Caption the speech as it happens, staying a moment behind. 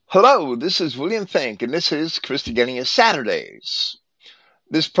Hello, this is William Fink, and this is Christogenea Saturdays.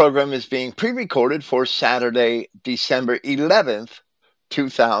 This program is being pre-recorded for Saturday, December 11th,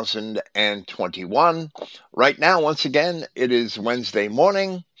 2021. Right now, once again, it is Wednesday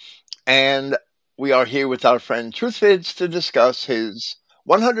morning, and we are here with our friend TruthVid's to discuss his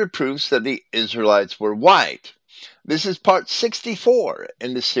 100 proofs that the Israelites were white. This is part 64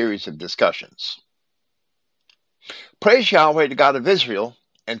 in the series of discussions. Praise Yahweh, the God of Israel,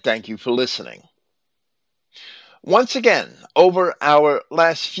 and thank you for listening. Once again, over our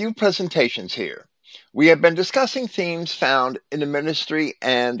last few presentations here, we have been discussing themes found in the ministry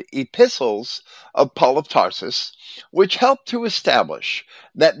and epistles of Paul of Tarsus, which helped to establish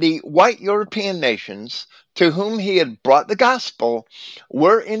that the white European nations to whom he had brought the gospel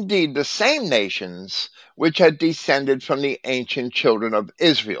were indeed the same nations which had descended from the ancient children of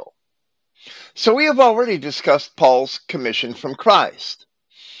Israel. So we have already discussed Paul's commission from Christ,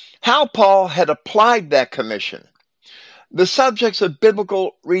 how Paul had applied that commission, the subjects of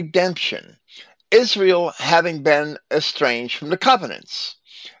biblical redemption, Israel having been estranged from the covenants,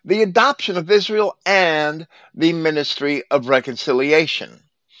 the adoption of Israel, and the ministry of reconciliation.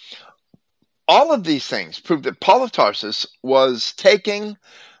 All of these things prove that Paul of Tarsus was taking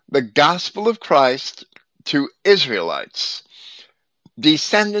the gospel of Christ to Israelites,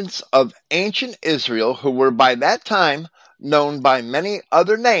 descendants of ancient Israel who were by that time known by many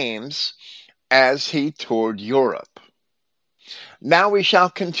other names as he toured Europe. Now we shall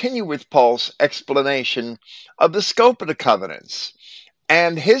continue with Paul's explanation of the scope of the covenants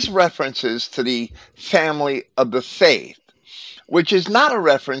and his references to the family of the faith, which is not a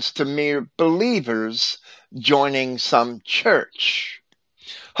reference to mere believers joining some church.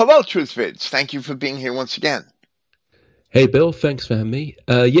 Hello, TruthVid's. Thank you for being here once again. Hey, Bill, thanks for having me.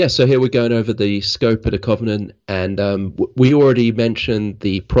 So here we're going over the scope of the covenant, and we already mentioned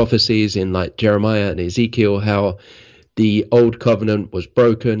the prophecies in like Jeremiah and Ezekiel, how the old covenant was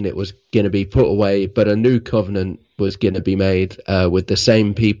broken, it was going to be put away, but a new covenant was going to be made with the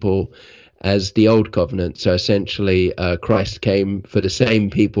same people as the old covenant. So essentially, Christ came for the same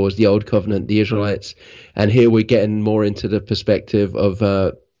people as the old covenant, the Israelites. And here we're getting more into the perspective of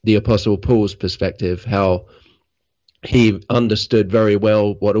the Apostle Paul's perspective, how he understood very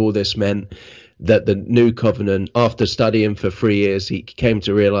well what all this meant, that the new covenant, after studying for 3 years, he came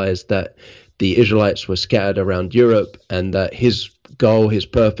to realize that the Israelites were scattered around Europe, and that his goal, his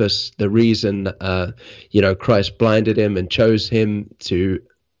purpose, the reason, Christ blinded him and chose him to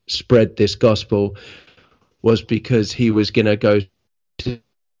spread this gospel was because he was going to go to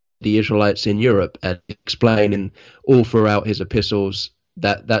the Israelites in Europe and explain all throughout his epistles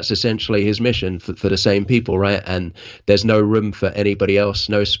that's essentially his mission for the same people, right? And there's no room for anybody else,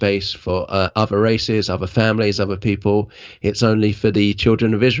 no space for other races, other families, other people. It's only for the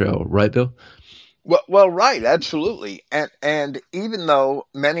children of Israel, right, Bill? Well, right, absolutely. And even though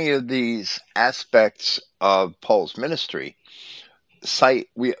many of these aspects of Paul's ministry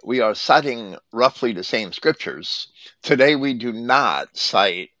we are citing roughly the same scriptures, today we do not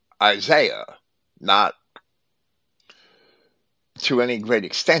cite Isaiah, not to any great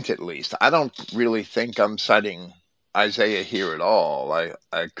extent, at least. I don't really think I'm citing Isaiah here at all. I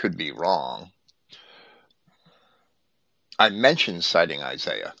could be wrong. I mentioned citing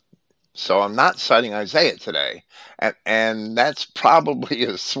Isaiah, so I'm not citing Isaiah today. And that's probably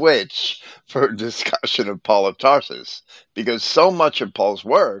a switch for a discussion of Paul of Tarsus, because so much of Paul's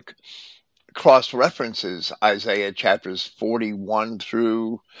work cross-references Isaiah chapters 41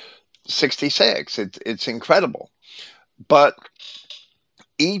 through 66. It's incredible. But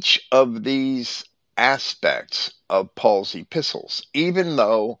each of these aspects of Paul's epistles, even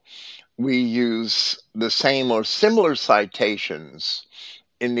though we use the same or similar citations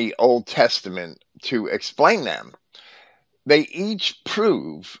in the Old Testament to explain them, they each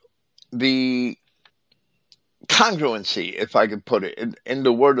prove the congruency, if I could put it, in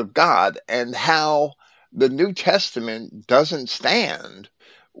the Word of God, and how the New Testament doesn't stand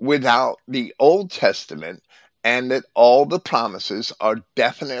without the Old Testament, and that all the promises are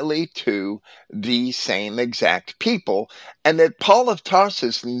definitely to the same exact people, and that Paul of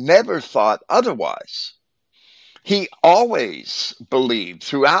Tarsus never thought otherwise. He always believed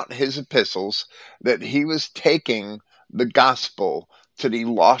throughout his epistles that he was taking the gospel to the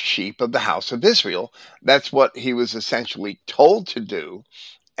lost sheep of the house of Israel. That's what he was essentially told to do,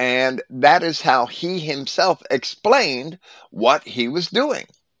 and that is how he himself explained what he was doing.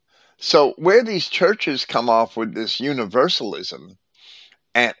 So where these churches come off with this universalism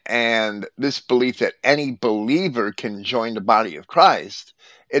and this belief that any believer can join the body of Christ,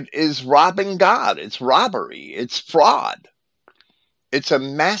 it is robbing God. It's robbery. It's fraud. It's a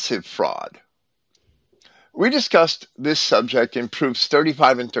massive fraud. We discussed this subject in proofs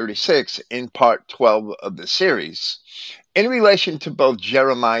 35 and 36 in part 12 of the series in relation to both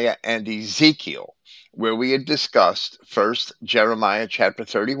Jeremiah and Ezekiel, where we had discussed first Jeremiah chapter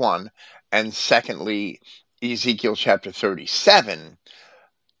 31 and secondly Ezekiel chapter 37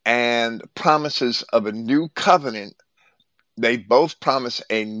 and promises of a new covenant. They both promise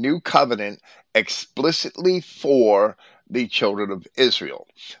a new covenant explicitly for the children of Israel.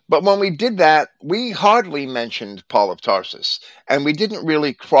 But when we did that, we hardly mentioned Paul of Tarsus, and we didn't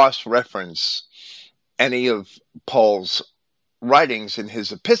really cross-reference any of Paul's writings in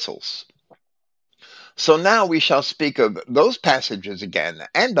his epistles. So now we shall speak of those passages again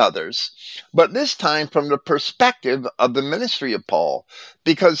and others, but this time from the perspective of the ministry of Paul,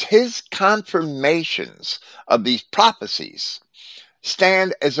 because his confirmations of these prophecies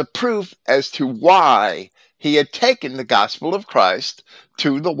stand as a proof as to why he had taken the gospel of Christ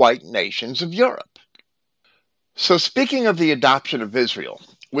to the white nations of Europe. So speaking of the adoption of Israel,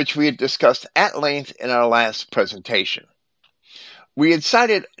 which we had discussed at length in our last presentation, we had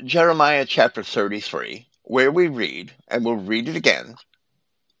cited Jeremiah chapter 33, where we read, and we'll read it again,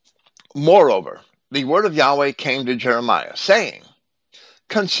 "Moreover, the word of Yahweh came to Jeremiah, saying,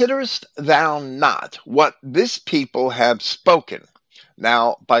 Considerest thou not what this people have spoken?"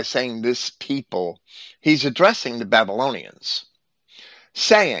 Now, by saying this people, he's addressing the Babylonians,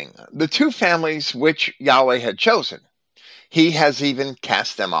 saying, "The two families which Yahweh had chosen, he has even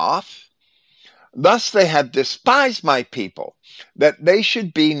cast them off. Thus they have despised my people, that they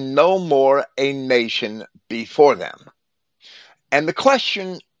should be no more a nation before them." And the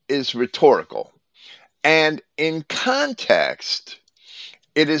question is rhetorical. And in context,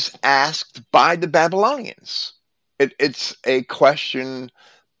 it is asked by the Babylonians. It's a question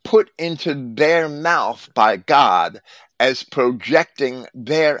put into their mouth by God as projecting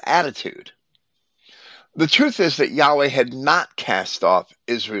their attitude. The truth is that Yahweh had not cast off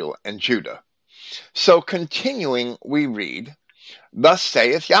Israel and Judah. So continuing, we read, "Thus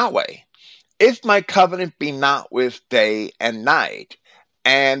saith Yahweh, if my covenant be not with day and night,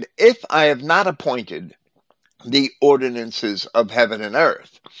 and if I have not appointed the ordinances of heaven and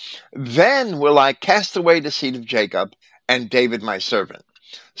earth, then will I cast away the seed of Jacob and David my servant,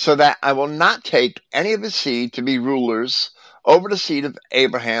 so that I will not take any of his seed to be rulers over the seed of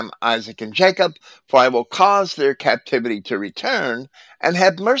Abraham, Isaac, and Jacob, for I will cause their captivity to return and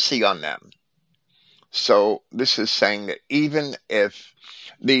have mercy on them." So this is saying that even if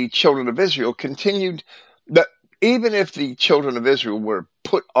the children of Israel even if the children of Israel were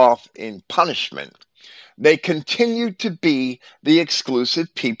put off in punishment, they continued to be the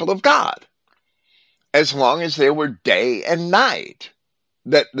exclusive people of God, as long as there were day and night,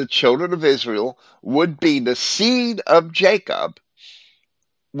 that the children of Israel would be the seed of Jacob,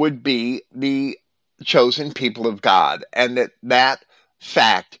 would be the chosen people of God, and that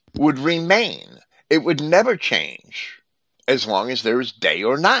fact would remain. It would never change as long as there is day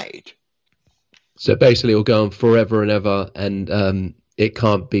or night. So basically it'll go on forever and ever, and it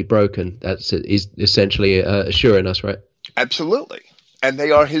can't be broken. That's it. He's essentially assuring us, right? Absolutely. And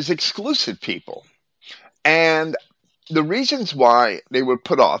they are his exclusive people. And the reasons why they were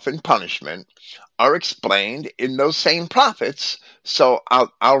put off in punishment are explained in those same prophets. So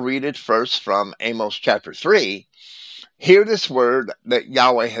I'll read it first from Amos chapter 3. "Hear this word that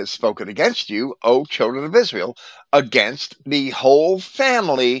Yahweh has spoken against you, O children of Israel, against the whole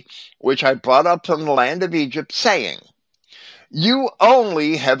family which I brought up from the land of Egypt, saying, You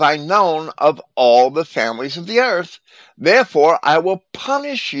only have I known of all the families of the earth, therefore I will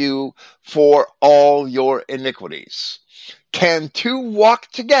punish you for all your iniquities. Can two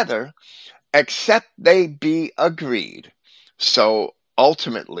walk together except they be agreed?" So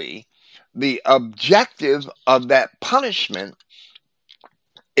ultimately, the objective of that punishment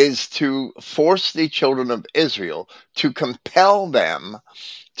is to force the children of Israel, to compel them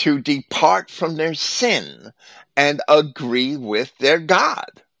to depart from their sin and agree with their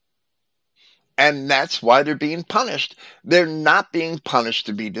God. And that's why they're being punished. They're not being punished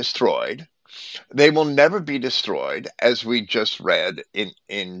to be destroyed. They will never be destroyed, as we just read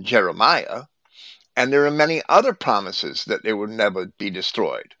in Jeremiah. And there are many other promises that they will never be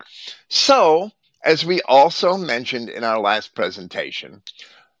destroyed. So, as we also mentioned in our last presentation,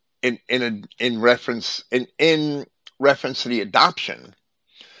 in reference to the adoption,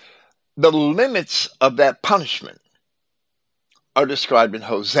 the limits of that punishment are described in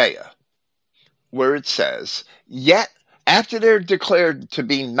Hosea, where it says, "Yet after they're declared to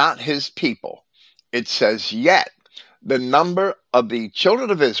be not his people," it says, "Yet the number of the children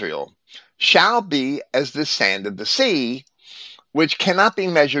of Israel shall be as the sand of the sea, which cannot be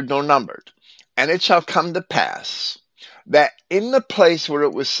measured nor numbered. And it shall come to pass that in the place where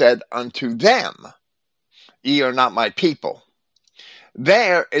it was said unto them, ye are not my people,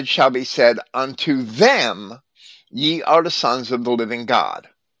 there it shall be said unto them, ye are the sons of the living God.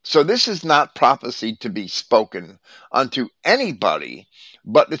 So this is not prophecy to be spoken unto anybody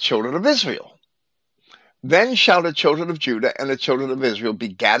but the children of Israel. Then shall the children of Judah and the children of Israel be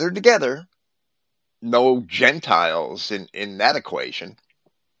gathered together, no Gentiles in that equation,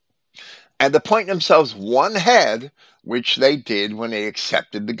 and appoint themselves one head, which they did when they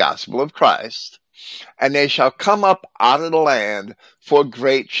accepted the gospel of Christ. And they shall come up out of the land, for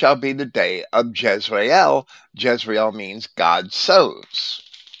great shall be the day of Jezreel. Jezreel means God sows.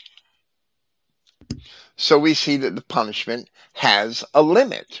 So we see that the punishment has a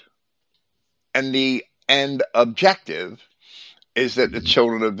limit. And the end objective is that the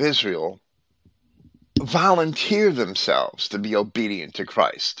children of Israel volunteer themselves to be obedient to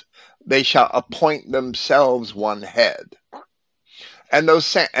Christ. They shall appoint themselves one head. And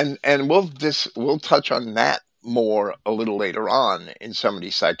we'll touch on that more a little later on in some of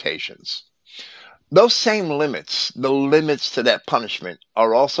these citations. Those same limits, the limits to that punishment,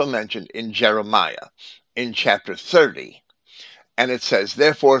 are also mentioned in Jeremiah in chapter 30. And it says,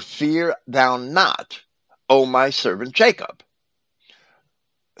 therefore fear thou not, O my servant Jacob,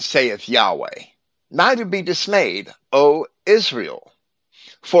 saith Yahweh, neither be dismayed, O Israel.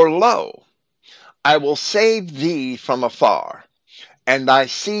 For lo, I will save thee from afar, and thy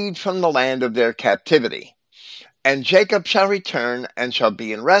seed from the land of their captivity. And Jacob shall return, and shall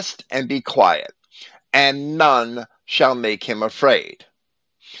be in rest, and be quiet, and none shall make him afraid.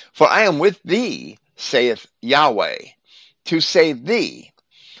 For I am with thee, saith Yahweh, to save thee,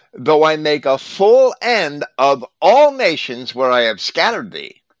 though I make a full end of all nations where I have scattered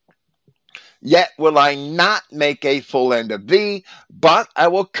thee. Yet will I not make a full end of thee, but I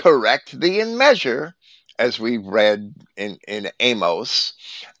will correct thee in measure, as we read in Amos,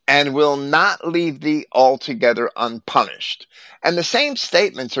 and will not leave thee altogether unpunished. And the same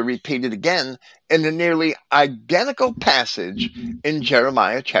statements are repeated again in the nearly identical passage in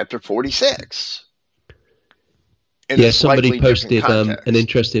Jeremiah chapter 46. Yeah, somebody posted an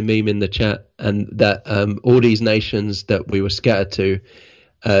interesting meme in the chat, and that all these nations that we were scattered to,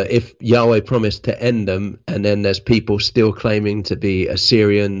 if Yahweh promised to end them, and then there's people still claiming to be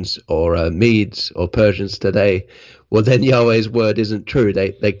Assyrians or Medes or Persians today, well, then Yahweh's word isn't true.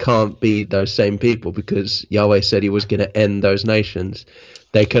 They can't be those same people, because Yahweh said he was going to end those nations.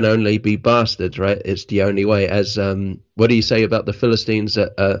 They can only be bastards, right? It's the only way. As what do you say about the Philistines?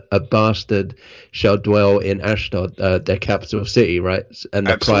 A bastard shall dwell in Ashdod, their capital city, right? And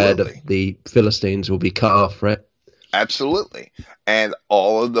the pride of the Philistines will be cut off, right? Absolutely. And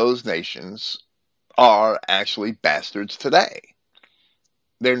all of those nations are actually bastards today.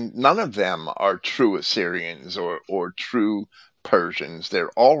 None of them are true Assyrians or true Persians.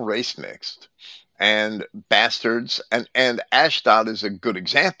 They're all race mixed and bastards. And Ashdod is a good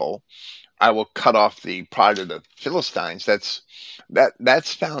example. I will cut off the pride of the Philistines.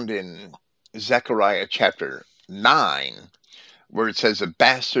 That's found in Zechariah chapter 9, where it says a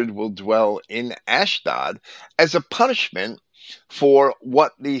bastard will dwell in Ashdod as a punishment for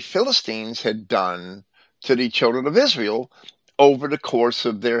what the Philistines had done to the children of Israel over the course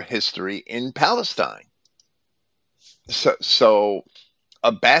of their history in Palestine. So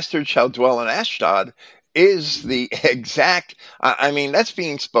a bastard shall dwell in Ashdod is the exact, that's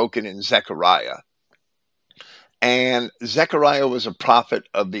being spoken in Zechariah. And Zechariah was a prophet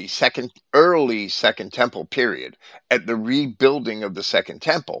of the early Second Temple period, at the rebuilding of the Second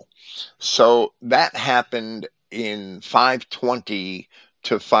Temple. So that happened in 520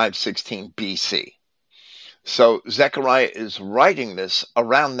 to 516 BC. So Zechariah is writing this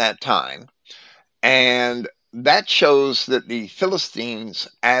around that time, and that shows that the Philistines,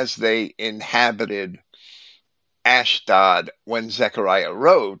 as they inhabited Ashdod when Zechariah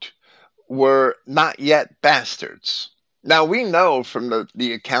wrote, were not yet bastards. Now we know from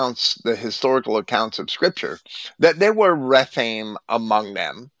the accounts, the historical accounts of Scripture, that there were Rephaim among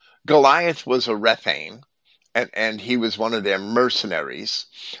them. Goliath was a Rephaim, and he was one of their mercenaries.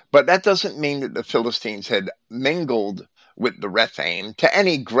 But that doesn't mean that the Philistines had mingled with the Rephaim to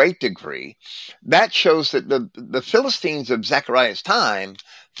any great degree. That shows that the Philistines of Zechariah's time,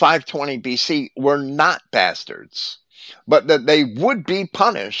 520 BC, were not bastards, but that they would be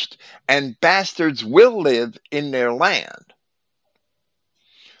punished, and bastards will live in their land.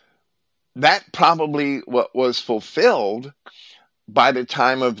 That probably what was fulfilled by the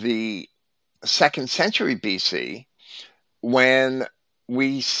time of the 2nd century BC, when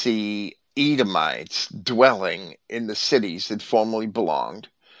we see Edomites dwelling in the cities that formerly belonged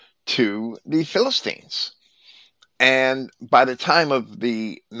to the Philistines. And by the time of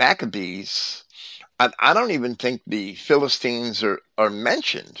the Maccabees, I don't even think the Philistines are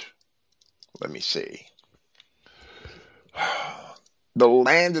mentioned. Let me see. The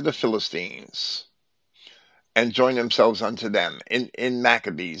land of the Philistines, and join themselves unto them in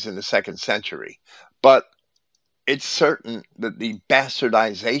Maccabees in the 2nd century. But it's certain that the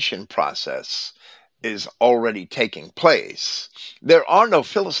bastardization process is already taking place. There are no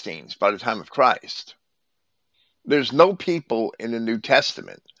Philistines by the time of Christ. There's no people in the New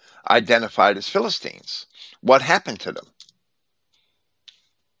Testament identified as Philistines. What happened to them?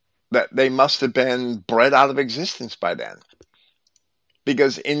 That they must have been bred out of existence by then.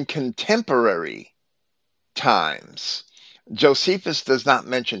 Because in contemporary times, Josephus does not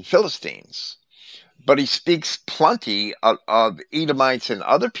mention Philistines, but he speaks plenty of Edomites and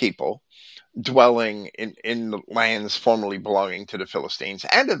other people dwelling in the lands formerly belonging to the Philistines,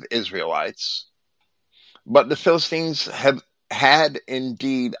 and of Israelites. But the Philistines had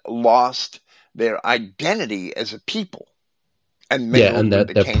indeed lost their identity as a people and mingled with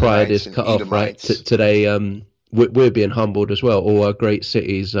the their pride Canaanites is and cut off, right? Edomites. Today, we're being humbled as well. All our great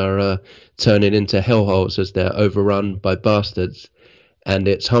cities are turning into hellholes as they're overrun by bastards, and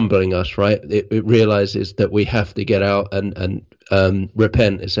it's humbling us, right? It realizes that we have to get out and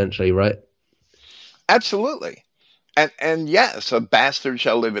repent, essentially, right? Absolutely. And yes, a bastard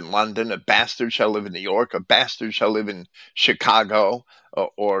shall live in London, a bastard shall live in New York, a bastard shall live in Chicago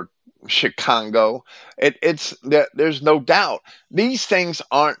or Chicago. There's no doubt. These things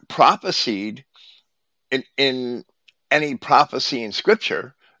aren't prophesied in any prophecy in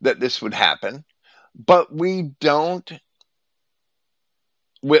Scripture that this would happen, but we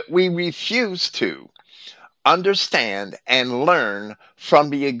refuse to understand and learn from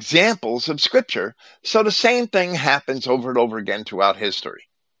the examples of Scripture. So the same thing happens over and over again throughout history.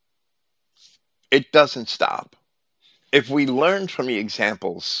 It doesn't stop. If we learned from the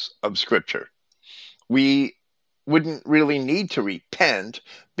examples of Scripture, we wouldn't really need to repent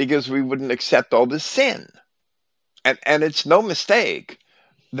because we wouldn't accept all this sin. And it's no mistake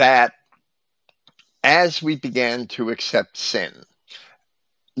that as we began to accept sin,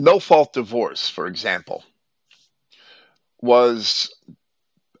 no-fault divorce, for example,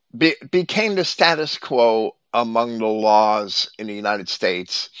 became the status quo among the laws in the United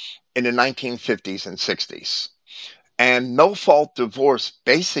States in the 1950s and 60s. And no-fault divorce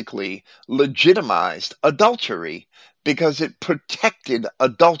basically legitimized adultery because it protected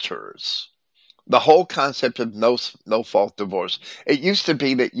adulterers. The whole concept of no-fault divorce. It used to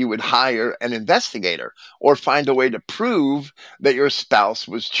be that you would hire an investigator or find a way to prove that your spouse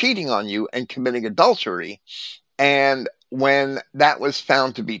was cheating on you and committing adultery. And when that was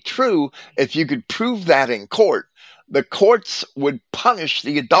found to be true, if you could prove that in court, the courts would punish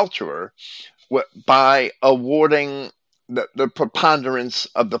the adulterer by awarding the preponderance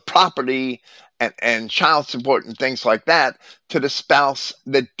of the property and child support and things like that to the spouse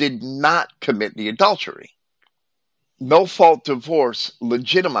that did not commit the adultery. No-fault divorce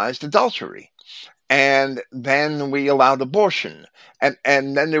legitimized adultery. And then we allowed abortion. And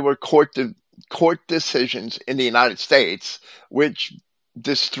then there were court decisions in the United States which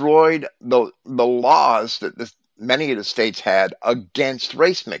destroyed the laws that many of the states had against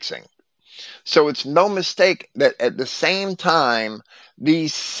race mixing. So it's no mistake that at the same time,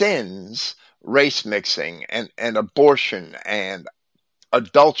 these sins, race mixing and abortion and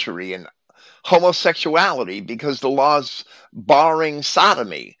adultery and homosexuality, because the laws barring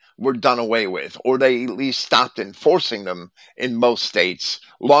sodomy were done away with, or they at least stopped enforcing them in most states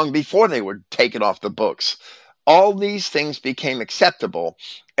long before they were taken off the books. All these things became acceptable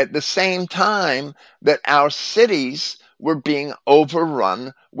at the same time that our cities were being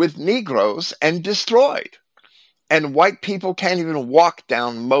overrun with Negroes and destroyed. And white people can't even walk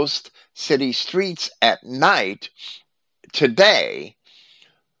down most city streets at night today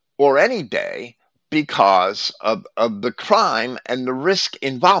or any day because of the crime and the risk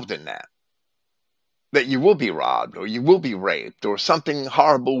involved in that. That you will be robbed or you will be raped or something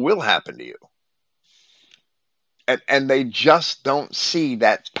horrible will happen to you. And they just don't see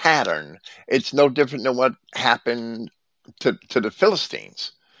that pattern. It's no different than what happened to the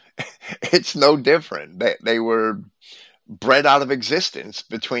Philistines. It's no different. They were bred out of existence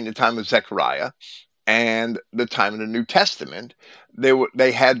between the time of Zechariah and the time of the New Testament.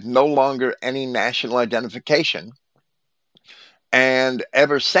 They had no longer any national identification. And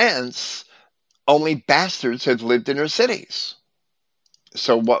ever since, only bastards have lived in their cities.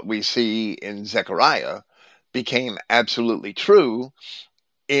 So what we see in Zechariah became absolutely true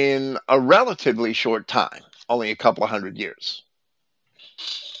in a relatively short time, only a couple of 100 years.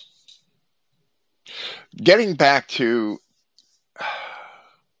 Getting back to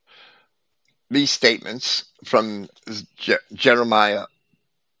these statements from Jeremiah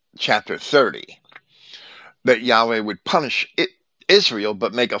chapter 30, that Yahweh would punish Israel,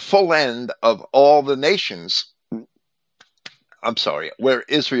 but make a full end of all the nations, where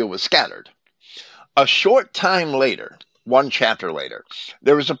Israel was scattered. A short time later, one chapter later,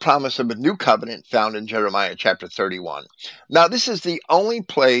 there was a promise of a new covenant found in Jeremiah chapter 31. Now, this is the only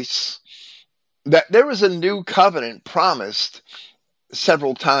place that there was a new covenant promised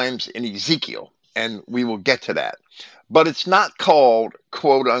several times in Ezekiel, and we will get to that. But it's not called,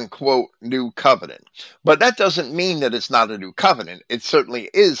 quote unquote, new covenant. But that doesn't mean that it's not a new covenant. It certainly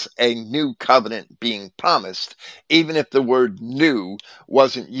is a new covenant being promised, even if the word new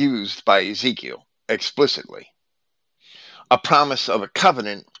wasn't used by Ezekiel explicitly. A promise of a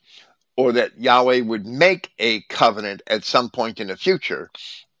covenant, or that Yahweh would make a covenant at some point in the future,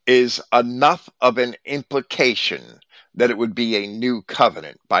 is enough of an implication that it would be a new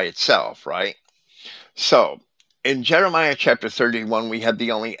covenant by itself, right? So, in Jeremiah chapter 31, we have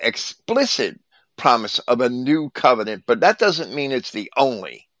the only explicit promise of a new covenant, but that doesn't mean it's the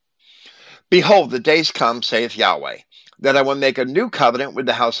only. Behold, the days come, saith Yahweh, that I will make a new covenant with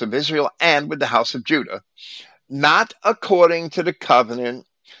the house of Israel and with the house of Judah, not according to the covenant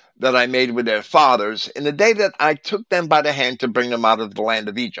that I made with their fathers in the day that I took them by the hand to bring them out of the land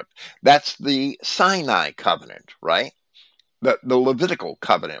of Egypt. That's the Sinai covenant, right? The Levitical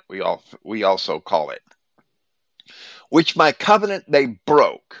covenant, we also call it. Which my covenant they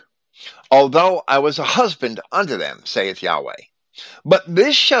broke, although I was a husband unto them, saith Yahweh. But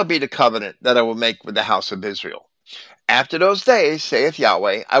this shall be the covenant that I will make with the house of Israel. After those days, saith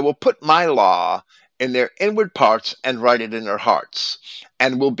Yahweh, I will put my law in their inward parts and write it in their hearts,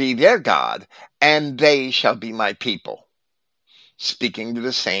 and will be their God, and they shall be my people. Speaking to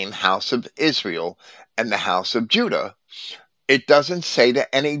the same house of Israel and the house of Judah, it doesn't say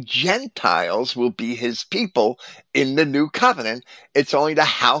that any Gentiles will be his people in the new covenant. It's only the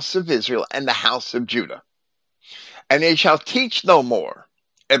house of Israel and the house of Judah. And they shall teach no more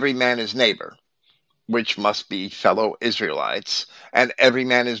every man his neighbor, which must be fellow Israelites, and every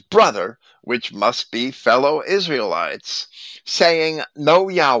man his brother, which must be fellow Israelites, saying, Know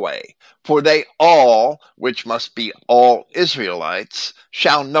Yahweh, for they all, which must be all Israelites,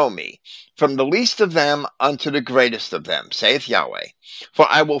 shall know me, from the least of them unto the greatest of them, saith Yahweh. For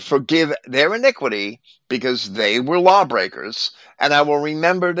I will forgive their iniquity, because they were lawbreakers, and I will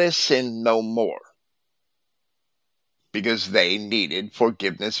remember their sin no more, because they needed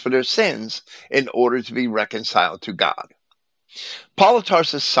forgiveness for their sins in order to be reconciled to God. Paul of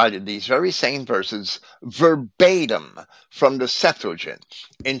Tarsus cited these very same verses verbatim from the Septuagint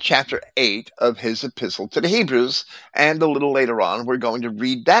in chapter 8 of his epistle to the Hebrews, and a little later on we're going to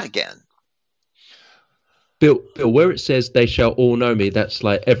read that again. Bill, where it says they shall all know me, that's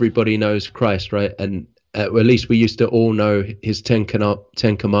like everybody knows Christ, right? And at least we used to all know his Ten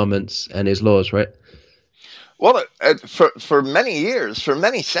Commandments and his laws, right? Well, for many years, for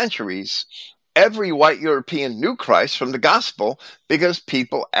many centuries, every white European knew Christ from the gospel because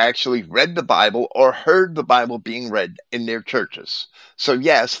people actually read the Bible or heard the Bible being read in their churches. So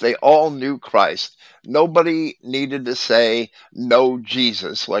yes, they all knew Christ. Nobody needed to say, know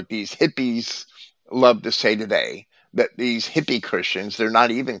Jesus, like these hippies love to say today, that these hippie Christians, they're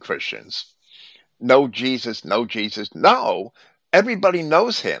not even Christians. Know Jesus, know Jesus. No, everybody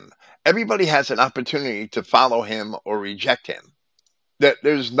knows him. Everybody has an opportunity to follow him or reject him.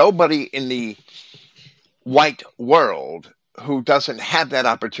 There's nobody in the white world who doesn't have that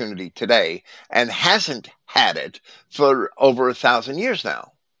opportunity today and hasn't had it for over 1,000 years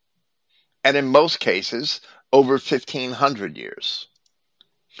now. And in most cases, over 1,500 years.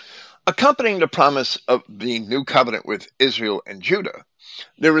 Accompanying the promise of the new covenant with Israel and Judah,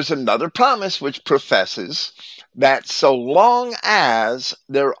 there is another promise which professes that so long as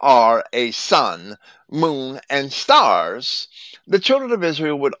there are a sun, moon, and stars, the children of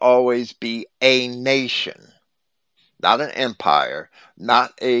Israel would always be a nation, not an empire,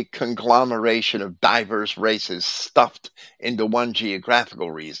 not a conglomeration of diverse races stuffed into one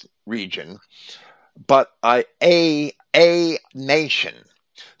geographical region, but a nation.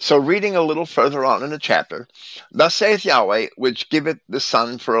 So reading a little further on in the chapter, Thus saith Yahweh, which giveth the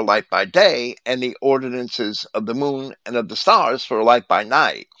sun for a light by day, and the ordinances of the moon and of the stars for a light by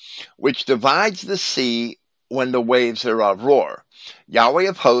night, which divides the sea when the waves thereof roar. Yahweh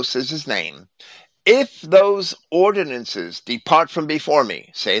of hosts is his name. If those ordinances depart from before me,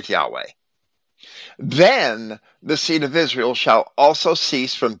 saith Yahweh, Then the seed of Israel shall also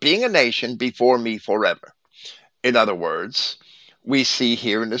cease from being a nation before me forever. In other words, we see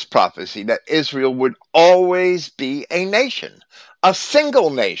here in this prophecy that Israel would always be a nation, a single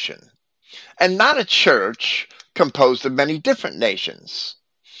nation, and not a church composed of many different nations.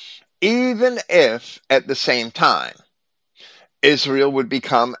 Even if, at the same time, Israel would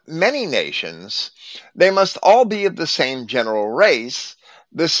become many nations, they must all be of the same general race,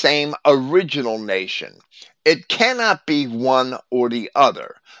 the same original nation. It cannot be one or the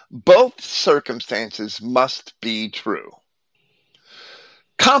other. Both circumstances must be true.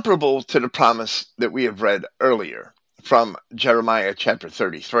 Comparable to the promise that we have read earlier from Jeremiah chapter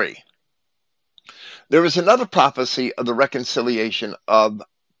 33, there is another prophecy of the reconciliation of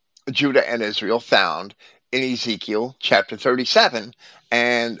Judah and Israel found in Ezekiel chapter 37,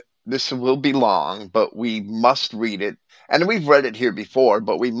 and this will be long, but we must read it, and we've read it here before,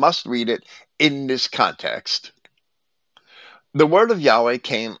 but we must read it in this context. The word of Yahweh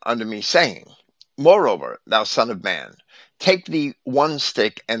came unto me, saying, Moreover, thou son of man, take thee one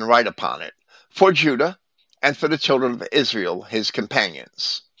stick and write upon it, for Judah and for the children of Israel his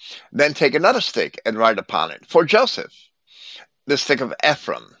companions. Then take another stick and write upon it, for Joseph, the stick of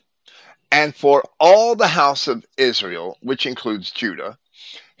Ephraim, and for all the house of Israel, which includes Judah,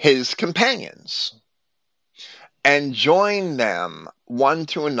 his companions, and join them one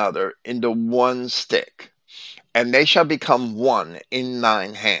to another into one stick, and they shall become one in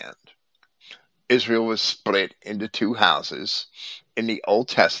thine hand. Israel was split into two houses in the Old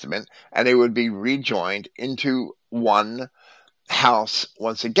Testament, and they would be rejoined into one house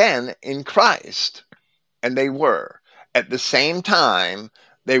once again in Christ. And they were. At the same time,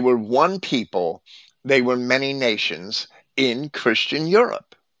 they were one people, they were many nations in Christian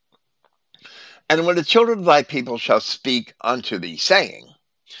Europe. And when the children of thy people shall speak unto thee, saying,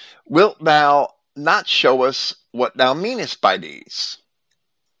 Wilt thou not show us what thou meanest by these?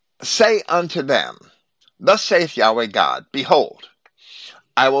 Say unto them, Thus saith Yahweh God, Behold,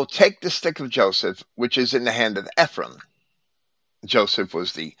 I will take the stick of Joseph, which is in the hand of Ephraim. Joseph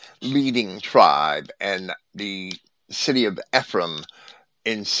was the leading tribe, and the city of Ephraim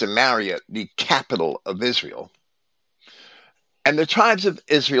in Samaria, the capital of Israel. And the tribes of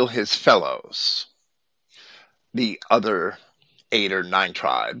Israel, his fellows, the other 8 or 9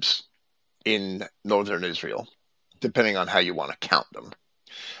 tribes in northern Israel, depending on how you want to count them,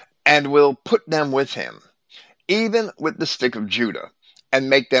 and will put them with him, even with the stick of Judah, and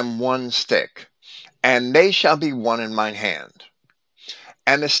make them one stick, and they shall be one in mine hand.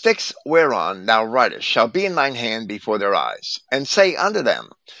 And the sticks whereon thou writest shall be in thine hand before their eyes, and say unto them,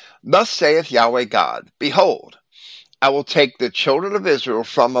 Thus saith Yahweh God, Behold, I will take the children of Israel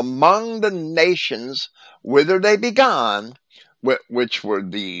from among the nations whither they be gone, which were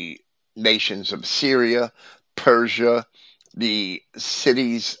the nations of Syria, Persia, the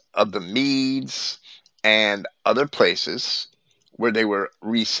cities of the Medes, and other places where they were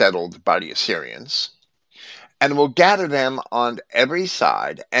resettled by the Assyrians, and will gather them on every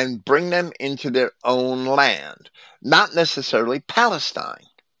side and bring them into their own land, not necessarily Palestine.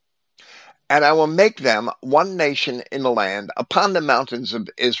 And I will make them one nation in the land upon the mountains of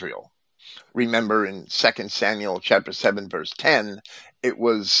Israel. Remember in 2 Samuel chapter 7, verse 10, it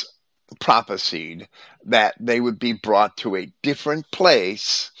was prophesied that they would be brought to a different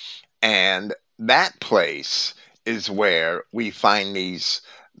place, and that place is where we find these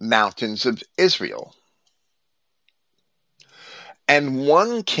mountains of Israel. And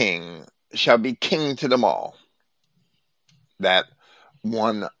one king shall be king to them all. That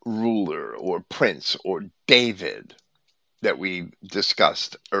one ruler or prince or David that we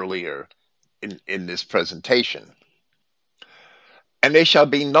discussed earlier in this presentation. And they shall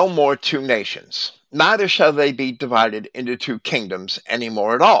be no more 2 nations, neither shall they be divided into 2 kingdoms any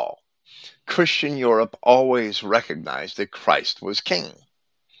more at all. Christian Europe always recognized that Christ was king.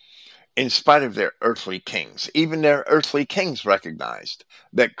 In spite of their earthly kings, even their earthly kings recognized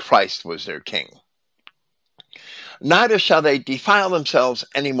that Christ was their king. Neither shall they defile themselves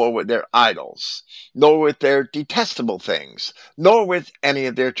any more with their idols, nor with their detestable things, nor with any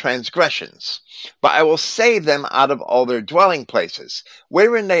of their transgressions. But I will save them out of all their dwelling places,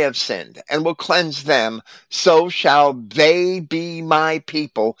 wherein they have sinned, and will cleanse them. So shall they be my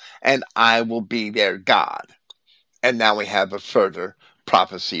people, and I will be their God. And now we have a further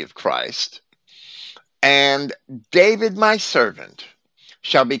prophecy of Christ. And David my servant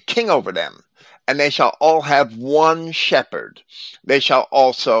shall be king over them, and they shall all have one shepherd. They shall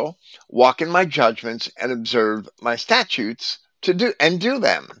also walk in my judgments and observe my statutes to do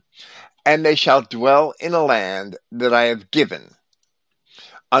them. And they shall dwell in a land that I have given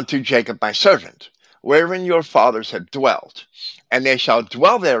unto Jacob my servant, wherein your fathers have dwelt, and they shall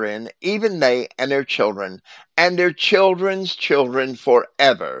dwell therein, even they and their children's children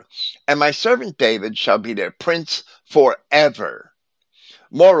forever. And my servant David shall be their prince forever.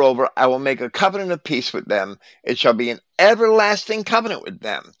 Moreover, I will make a covenant of peace with them. It shall be an everlasting covenant with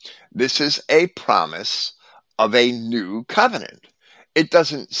them. This is a promise of a new covenant. It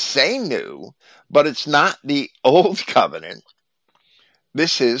doesn't say new, but it's not the old covenant.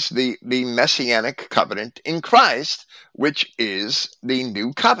 This is the messianic covenant in Christ, which is the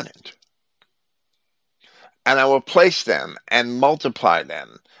new covenant. And I will place them and multiply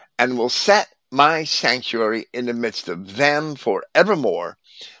them, and will set my sanctuary in the midst of them forevermore.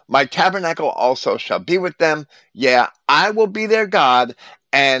 My tabernacle also shall be with them. Yeah, I will be their God,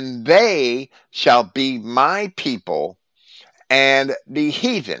 and they shall be my people. And the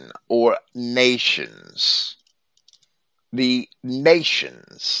heathen, or nations, the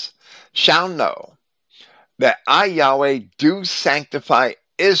nations shall know that I, Yahweh, do sanctify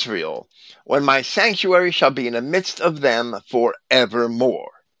Israel, when my sanctuary shall be in the midst of them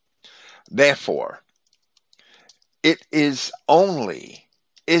forevermore. Therefore, it is only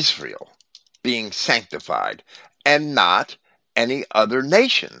Israel being sanctified, and not any other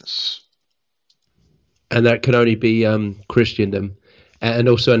nations. And that can only be Christendom. And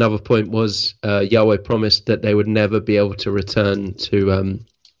also another point was Yahweh promised that they would never be able to return to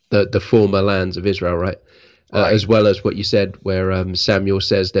the former lands of Israel, right? Right. As well as what you said, where Samuel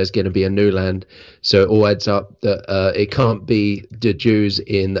says there's going to be a new land. So it all adds up that it can't be the Jews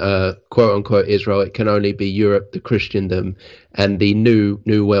in quote-unquote Israel. It can only be Europe, the Christendom, and the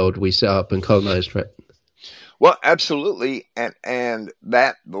new world we set up and colonized, right? Well, absolutely. And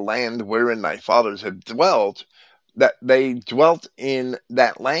that the land wherein thy fathers have dwelt, that they dwelt in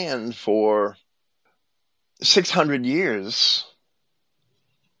that land for 600 years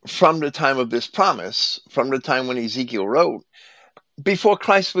from the time of this promise, from the time when Ezekiel wrote, before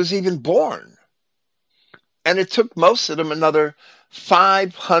Christ was even born. And it took most of them another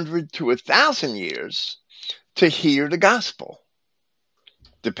 500 to 1,000 years to hear the gospel,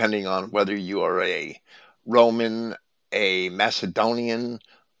 depending on whether you are a Roman, a Macedonian,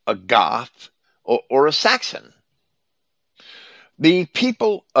 a Goth, or a Saxon. The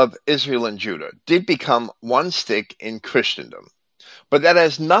people of Israel and Judah did become one stick in Christendom, but that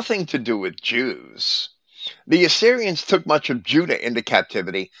has nothing to do with Jews. The Assyrians took much of Judah into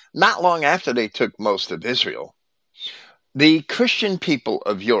captivity not long after they took most of Israel. The Christian people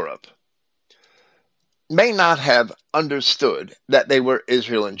of Europe may not have understood that they were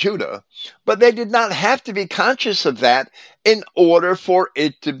Israel and Judah, but they did not have to be conscious of that in order for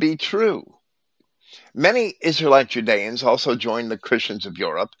it to be true. Many Israelite Judeans also joined the Christians of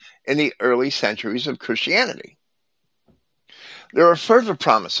Europe in the early centuries of Christianity. There are further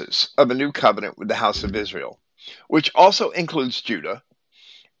promises of a new covenant with the house of Israel, which also includes Judah,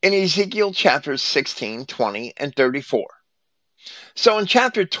 in Ezekiel chapters 16, 20, and 34. So in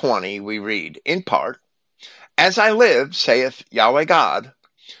chapter 20 we read, in part, "As I live, saith Yahweh God,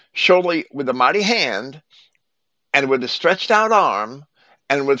 surely with a mighty hand, and with a stretched out arm,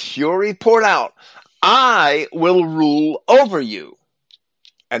 and with fury poured out, I will rule over you."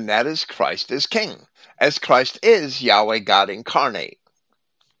 And that is Christ as King, as Christ is Yahweh God incarnate.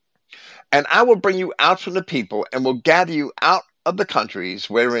 "And I will bring you out from the people, and will gather you out of the countries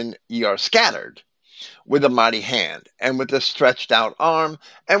wherein ye are scattered, with a mighty hand, and with a stretched out arm,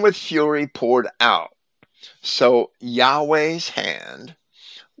 and with fury poured out." So Yahweh's hand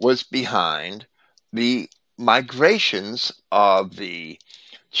was behind the migrations of the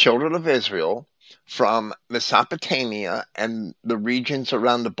children of Israel from Mesopotamia and the regions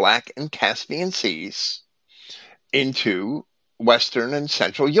around the Black and Caspian Seas into Western and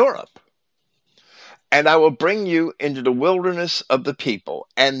Central Europe. "And I will bring you into the wilderness of the people,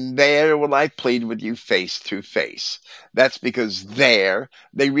 and there will I plead with you face to face." That's because there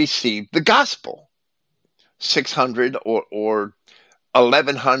they received the gospel. 600 or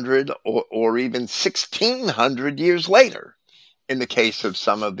 1100 or even 1600 years later, in the case of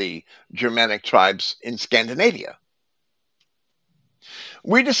some of the Germanic tribes in Scandinavia.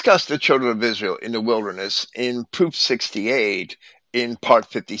 We discussed the children of Israel in the wilderness in Proof 68 in part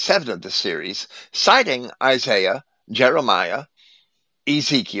 57 of the series, citing Isaiah, Jeremiah,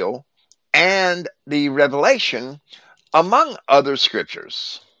 Ezekiel, and the Revelation, among other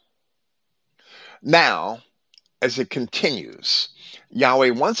scriptures. Now, as it continues, Yahweh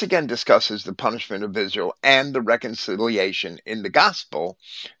once again discusses the punishment of Israel and the reconciliation in the gospel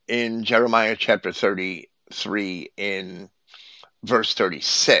in Jeremiah chapter 33 in verse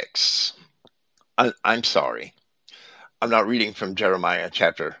 36. I'm sorry. I'm not reading from Jeremiah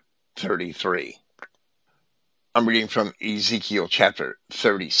chapter 33. I'm reading from Ezekiel chapter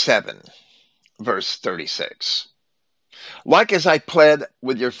 37, verse 36. Like as I pled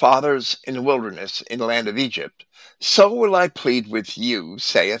with your fathers in the wilderness in the land of Egypt, so will I plead with you,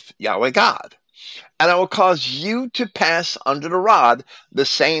 saith Yahweh God. And I will cause you to pass under the rod the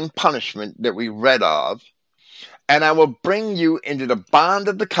same punishment that we read of, and I will bring you into the bond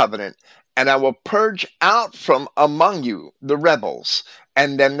of the covenant, and I will purge out from among you the rebels,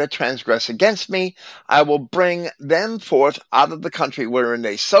 and them that transgress against me. I will bring them forth out of the country wherein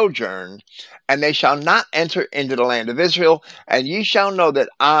they sojourn, and they shall not enter into the land of Israel, and ye shall know that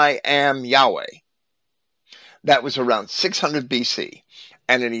I am Yahweh. That was around 600 BC.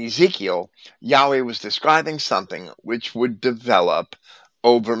 And in Ezekiel, Yahweh was describing something which would develop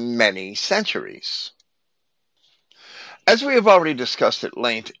over many centuries. As we have already discussed at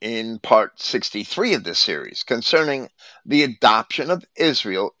length in part 63 of this series concerning the adoption of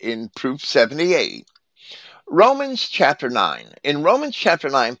Israel in Proof 78, Romans chapter 9. In Romans chapter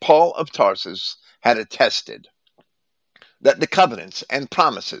 9, Paul of Tarsus had attested that the covenants and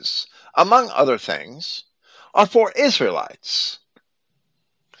promises, among other things, are for Israelites.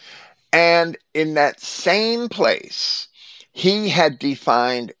 And in that same place, he had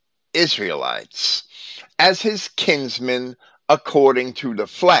defined Israelites as his kinsmen according to the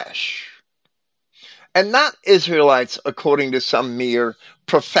flesh, and not Israelites according to some mere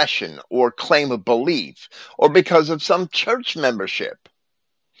profession or claim of belief, or because of some church membership.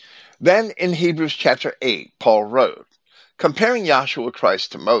 Then in Hebrews chapter 8, Paul wrote, comparing Yahshua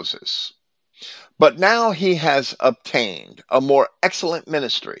Christ to Moses, but now he has obtained a more excellent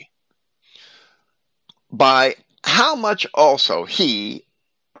ministry, by how much also he,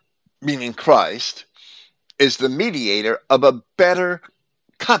 meaning Christ, is the mediator of a better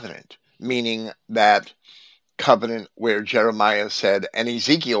covenant, meaning that covenant where Jeremiah said, and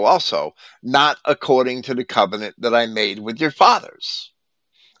Ezekiel also, not according to the covenant that I made with your fathers.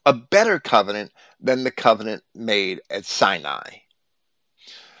 A better covenant than the covenant made at Sinai,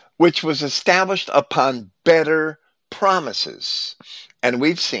 which was established upon better promises. And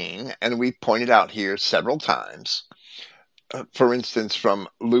we've seen, and we've pointed out here several times, for instance, from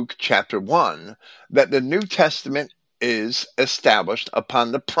Luke chapter 1, that the New Testament is established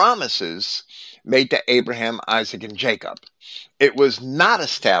upon the promises made to Abraham, Isaac, and Jacob. It was not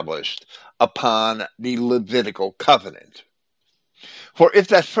established upon the Levitical covenant. For if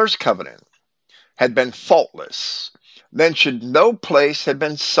that first covenant had been faultless, then should no place have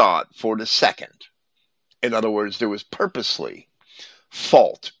been sought for the second. In other words, there was purposely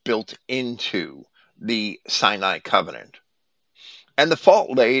fault built into the Sinai covenant. And the fault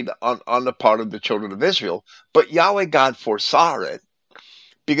laid on the part of the children of Israel, but Yahweh God foresaw it,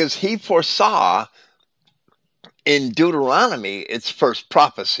 because he foresaw in Deuteronomy, it's first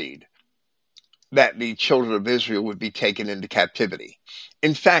prophesied that the children of Israel would be taken into captivity.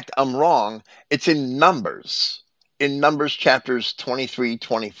 In fact, I'm wrong. It's in Numbers. In Numbers chapters 23,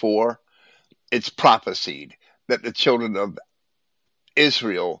 24, it's prophesied that the children of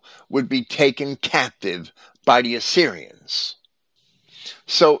Israel would be taken captive by the Assyrians.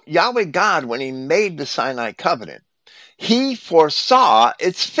 So Yahweh God, when he made the Sinai covenant, he foresaw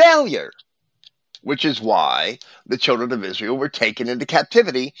its failure, which is why the children of Israel were taken into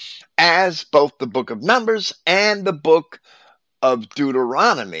captivity, as both the book of Numbers and the book of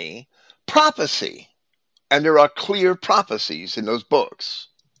Deuteronomy prophecy. And there are clear prophecies in those books.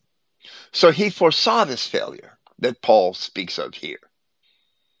 So he foresaw this failure that Paul speaks of here.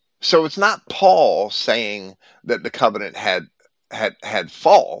 So it's not Paul saying that the covenant had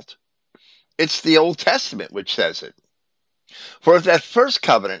fault. It's the Old Testament which says it. For if that first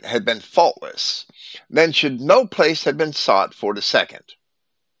covenant had been faultless, then should no place have been sought for the second.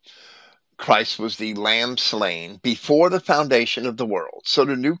 Christ was the lamb slain before the foundation of the world. So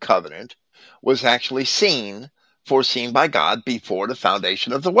the new covenant was actually foreseen by God before the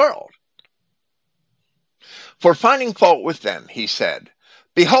foundation of the world. For finding fault with them, he said,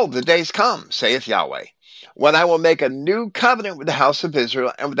 behold, the days come, saith Yahweh, when I will make a new covenant with the house of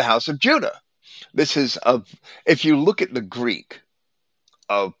Israel and with the house of Judah. This is if you look at the Greek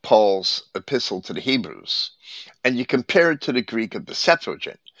of Paul's epistle to the Hebrews, and you compare it to the Greek of the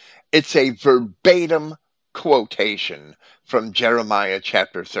Septuagint, it's a verbatim quotation from Jeremiah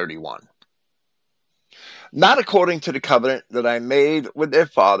chapter 31. Not according to the covenant that I made with their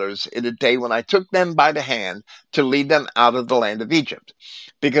fathers in the day when I took them by the hand to lead them out of the land of Egypt,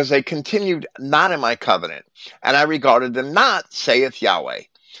 because they continued not in my covenant, and I regarded them not, saith Yahweh.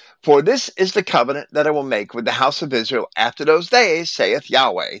 For this is the covenant that I will make with the house of Israel after those days, saith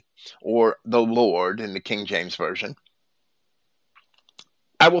Yahweh, or the Lord in the King James Version.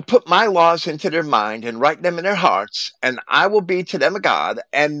 I will put my laws into their mind and write them in their hearts, and I will be to them a God,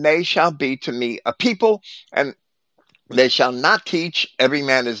 and they shall be to me a people, and they shall not teach every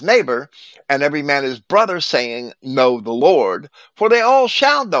man his neighbor and every man his brother, saying, Know the Lord, for they all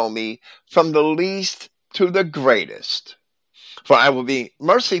shall know me, from the least to the greatest. For I will be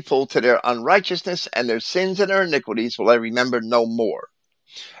merciful to their unrighteousness, and their sins and their iniquities will I remember no more.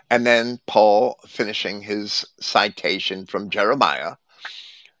 And then Paul, finishing his citation from Jeremiah,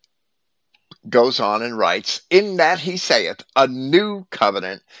 goes on and writes, In that he saith, a new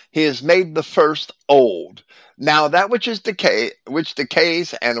covenant, he has made the first old. Now that which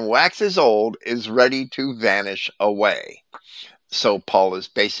decays and waxes old is ready to vanish away. So Paul is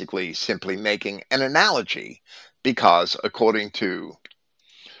basically simply making an analogy, because according to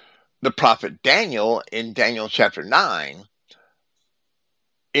the prophet Daniel in Daniel chapter 9,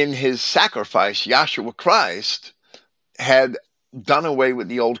 in his sacrifice, Yahshua Christ had done away with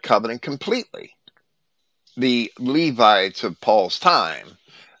the old covenant completely. The Levites of Paul's time,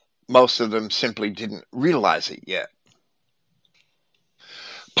 most of them simply didn't realize it yet.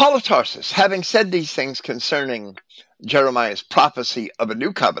 Paul of Tarsus, having said these things concerning Jeremiah's prophecy of a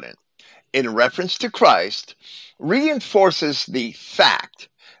new covenant in reference to Christ, reinforces the fact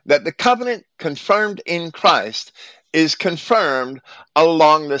that the covenant confirmed in Christ is confirmed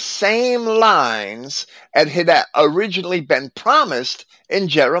along the same lines as it had originally been promised in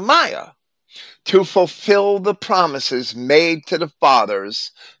Jeremiah, to fulfill the promises made to the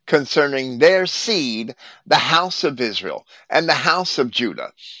fathers concerning their seed, the house of Israel and the house of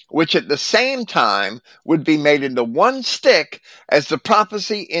Judah, which at the same time would be made into one stick, as the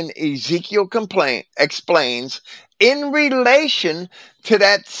prophecy in Ezekiel explains, in relation to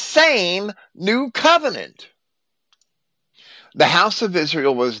that same new covenant. The house of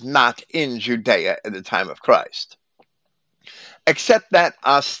Israel was not in Judea at the time of Christ, except that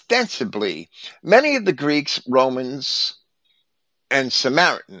ostensibly many of the Greeks, Romans, and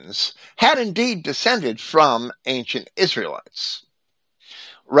Samaritans had indeed descended from ancient Israelites.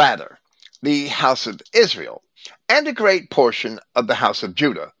 Rather, the house of Israel and a great portion of the house of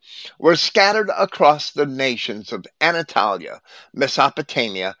Judah were scattered across the nations of Anatolia,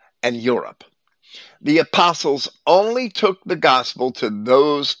 Mesopotamia, and Europe. The apostles only took the gospel to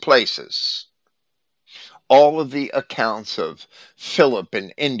those places. All of the accounts of Philip in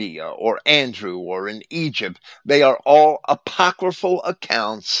India or Andrew or in Egypt, they are all apocryphal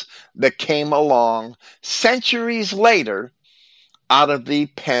accounts that came along centuries later out of the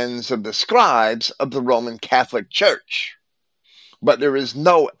pens of the scribes of the Roman Catholic Church. But there is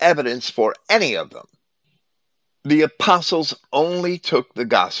no evidence for any of them. The apostles only took the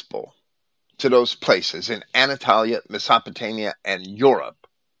gospel to those places in Anatolia, Mesopotamia, and Europe.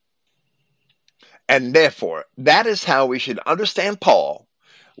 And therefore, that is how we should understand Paul,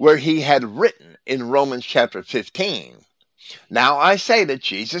 where he had written in Romans chapter 15, Now I say that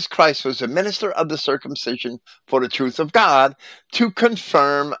Jesus Christ was a minister of the circumcision for the truth of God, to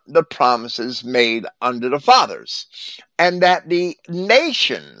confirm the promises made unto the fathers, and that the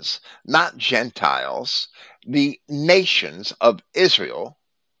nations, not Gentiles, the nations of Israel,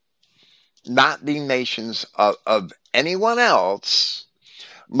 not the nations of anyone else,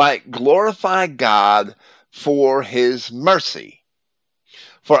 might glorify God for his mercy.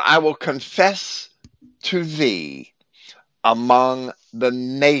 For I will confess to thee among the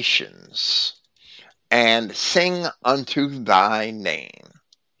nations, and sing unto thy name.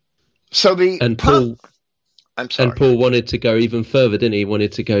 So Paul I'm sorry. And Paul wanted to go even further, didn't he? He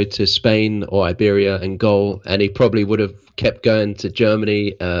wanted to go to Spain or Iberia and Gaul, and he probably would have kept going to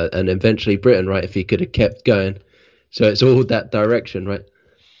Germany and eventually Britain, right, if he could have kept going. So it's all that direction, right?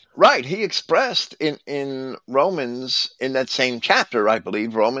 Right. He expressed in Romans, in that same chapter, I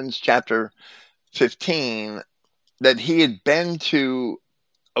believe, Romans chapter 15, that he had been to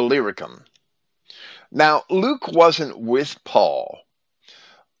Illyricum. Now, Luke wasn't with Paul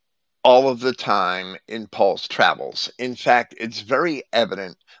all of the time in Paul's travels. In fact, it's very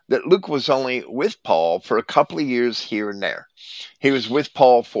evident that Luke was only with Paul for a couple of years here and there. He was with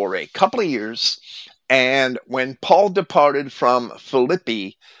Paul for a couple of years, and when Paul departed from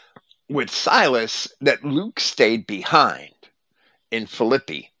Philippi with Silas, that Luke stayed behind in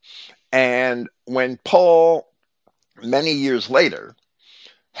Philippi. And when Paul, many years later,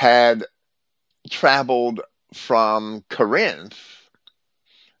 had traveled from Corinth,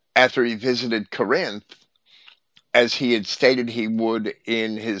 after he visited Corinth, as he had stated he would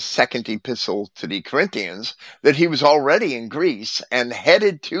in his second epistle to the Corinthians, that he was already in Greece and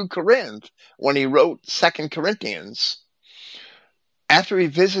headed to Corinth when he wrote 2 Corinthians. After he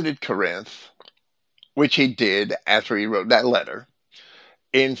visited Corinth, which he did after he wrote that letter,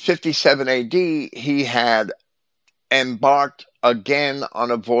 In 57 AD, he had embarked again on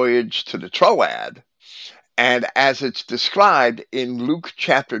a voyage to the Troad. And as it's described in Luke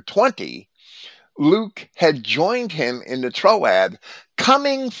chapter 20, Luke had joined him in the Troad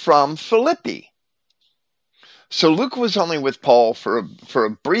coming from Philippi. So Luke was only with Paul for a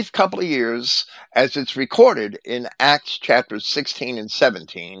brief couple of years, as it's recorded in Acts chapters 16 and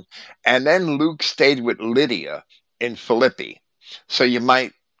 17. And then Luke stayed with Lydia in Philippi. So you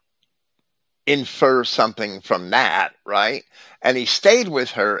might infer something from that, right? And he stayed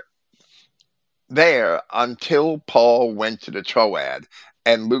with her there until Paul went to the Troad,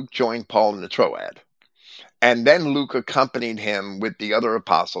 and Luke joined Paul in the Troad. And then Luke accompanied him with the other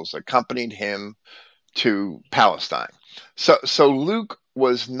apostles, accompanied him to Palestine. So Luke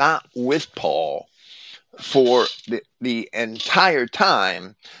was not with Paul for the entire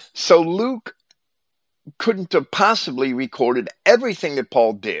time. So Luke couldn't have possibly recorded everything that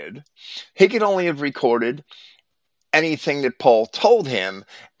Paul did. He could only have recorded anything that Paul told him.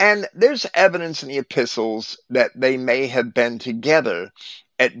 And there's evidence in the epistles that they may have been together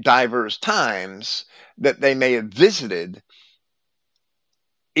at diverse times, that they may have visited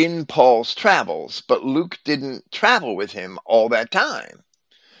in Paul's travels, but Luke didn't travel with him all that time.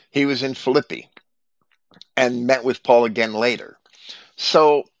 He was in Philippi and met with Paul again later.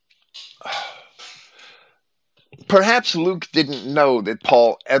 So perhaps Luke didn't know that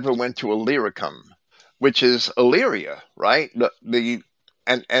Paul ever went to Illyricum, which is Illyria, right?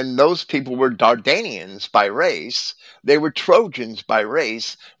 And those people were Dardanians by race. They were Trojans by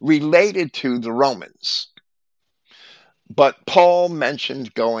race, related to the Romans. But Paul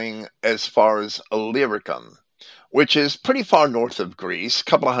mentioned going as far as Illyricum, which is pretty far north of Greece, a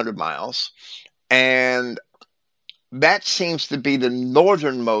couple of 100 miles. And that seems to be the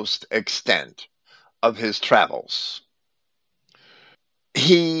northernmost extent of his travels.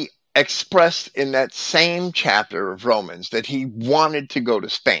 He expressed in that same chapter of Romans that he wanted to go to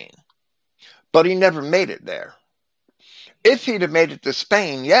Spain, but he never made it there. If he'd have made it to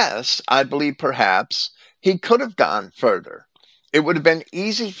Spain, yes, I believe perhaps he could have gone further. It would have been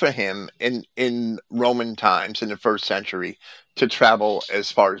easy for him in Roman times, in the first century, to travel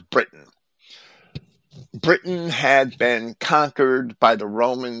as far as Britain. Britain had been conquered by the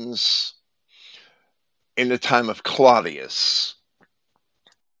Romans in the time of Claudius,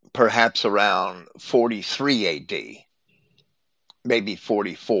 perhaps around 43 AD, maybe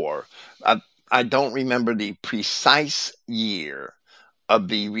 44. I don't remember the precise year of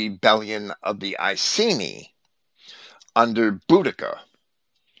the rebellion of the Iceni under Boudica,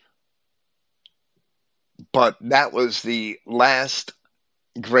 but that was the last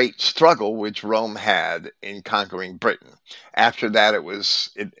great struggle which Rome had in conquering Britain. After that, it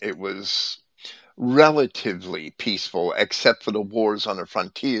was relatively peaceful, except for the wars on the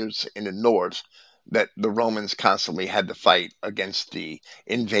frontiers in the north that the Romans constantly had to fight against the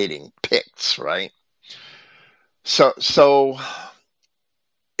invading Picts, right? So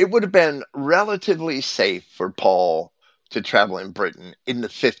it would have been relatively safe for Paul to travel in Britain in the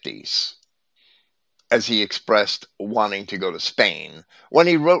 50s, as he expressed wanting to go to Spain. When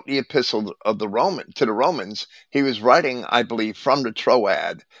he wrote the epistle of to the Romans, he was writing, I believe, from the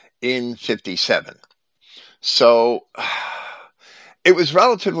Troad in 57. So it was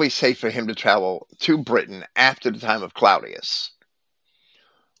relatively safe for him to travel to Britain after the time of Claudius.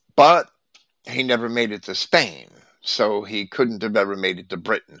 But he never made it to Spain, so he couldn't have ever made it to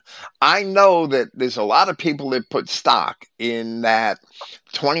Britain. I know that there's a lot of people that put stock in that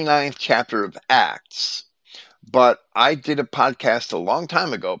 29th chapter of Acts, but I did a podcast a long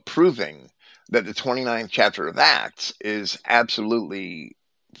time ago proving that the 29th chapter of Acts is absolutely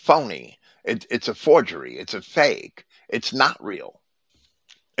phony. It's a forgery. It's a fake. It's not real.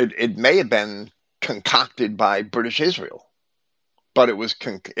 It may have been concocted by British Israel, but it was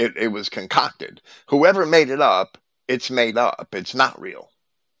concocted. Whoever made it up, it's made up. It's not real.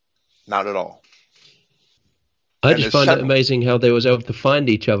 Not at all. I just find it amazing how they was able to find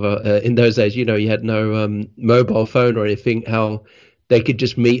each other in those days. You know, you had no mobile phone or anything, how they could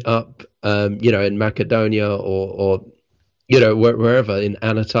just meet up, in Macedonia or wherever, in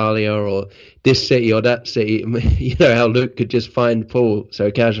Anatolia or this city or that city. You know, how Luke could just find Paul so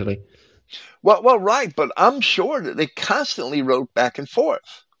casually. Well, right, but I'm sure that they constantly wrote back and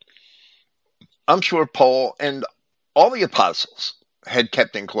forth. I'm sure Paul and all the apostles had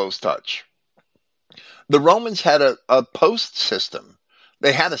kept in close touch. The Romans had a post system.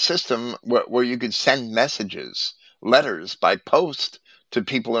 They had a system where you could send messages, letters by post to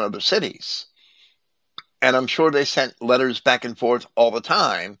people in other cities. And I'm sure they sent letters back and forth all the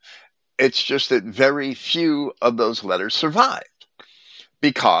time. It's just that very few of those letters survived.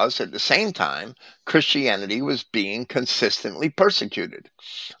 because at the same time, Christianity was being consistently persecuted.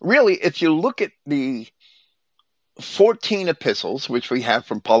 Really, if you look at the 14 epistles, which we have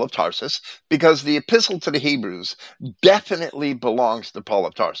from Paul of Tarsus, because the epistle to the Hebrews definitely belongs to Paul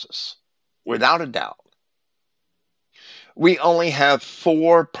of Tarsus, without a doubt. We only have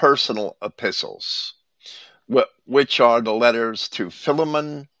 4 personal epistles, which are the letters to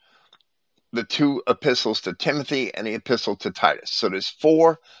Philemon, the 2 epistles to Timothy, and the epistle to Titus. So there's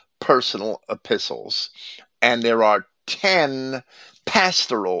 4 personal epistles, and there are 10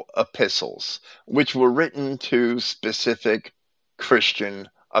 pastoral epistles, which were written to specific Christian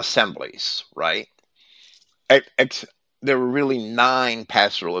assemblies, right? There were really 9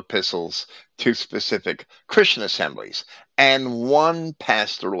 pastoral epistles to specific Christian assemblies, and 1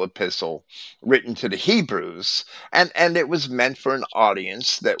 pastoral epistle written to the Hebrews, and it was meant for an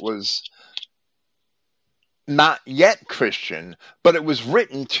audience that was not yet Christian, but it was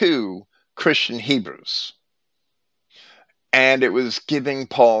written to Christian Hebrews. And it was giving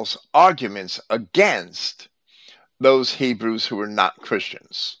Paul's arguments against those Hebrews who were not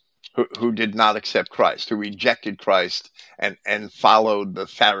Christians, who did not accept Christ, who rejected Christ and followed the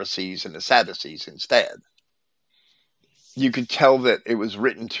Pharisees and the Sadducees instead. You could tell that it was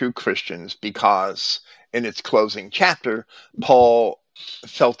written to Christians because in its closing chapter, Paul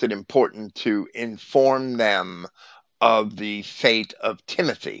felt it important to inform them of the fate of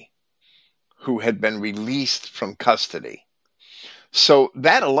Timothy, who had been released from custody. So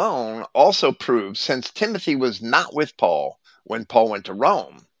that alone also proves, since Timothy was not with Paul when Paul went to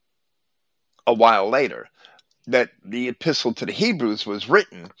Rome a while later, that the epistle to the Hebrews was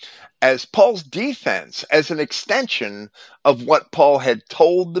written as Paul's defense, as an extension of what Paul had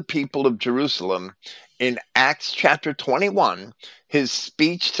told the people of Jerusalem in Acts chapter 21, his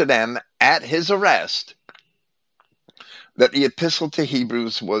speech to them at his arrest, that the epistle to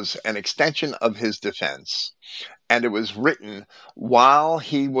Hebrews was an extension of his defense. And it was written while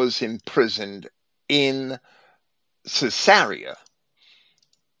he was imprisoned in Caesarea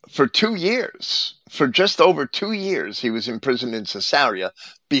for 2 years. For just over 2 years, he was imprisoned in Caesarea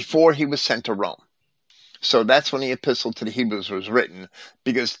before he was sent to Rome. So that's when the epistle to the Hebrews was written,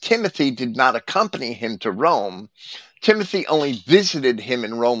 because Timothy did not accompany him to Rome. Timothy only visited him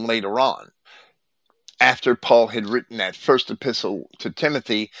in Rome later on, after Paul had written that first epistle to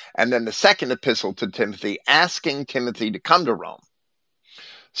Timothy, and then the second epistle to Timothy, asking Timothy to come to Rome.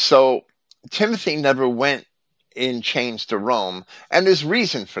 So Timothy never went in chains to Rome, and there's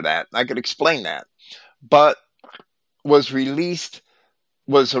reason for that. I could explain that. But was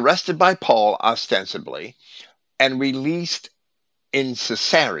arrested by Paul, ostensibly, and released in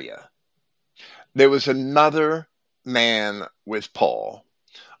Caesarea. There was another man with Paul.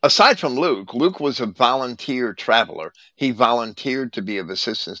 Aside from Luke, Luke was a volunteer traveler. He volunteered to be of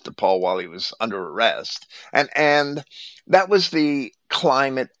assistance to Paul while he was under arrest. And that was the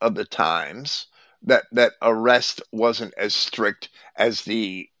climate of the times, that arrest wasn't as strict as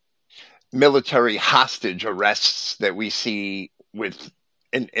the military hostage arrests that we see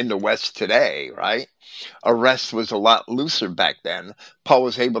in the West today, right? Arrest was a lot looser back then. Paul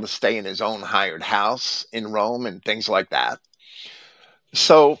was able to stay in his own hired house in Rome and things like that.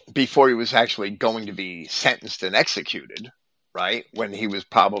 So before he was actually going to be sentenced and executed, right, when he was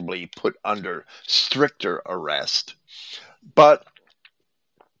probably put under stricter arrest. But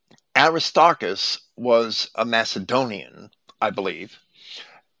Aristarchus was a Macedonian, I believe,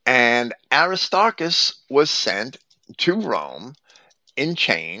 and Aristarchus was sent to Rome in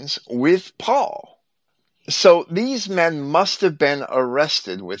chains with Paul. So these men must have been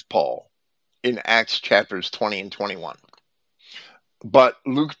arrested with Paul in Acts chapters 20 and 21. But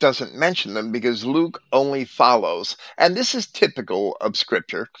Luke doesn't mention them because Luke only follows, and this is typical of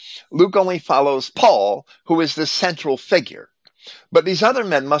Scripture, Luke only follows Paul, who is the central figure. But these other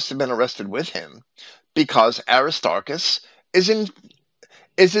men must have been arrested with him because Aristarchus is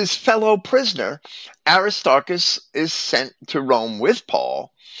his fellow prisoner. Aristarchus is sent to Rome with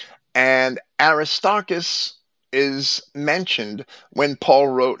Paul, and Aristarchus is mentioned when Paul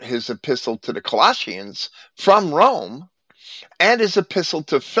wrote his epistle to the Colossians from Rome, and his epistle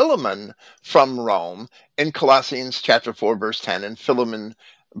to Philemon from Rome in Colossians chapter 4, verse 10, and Philemon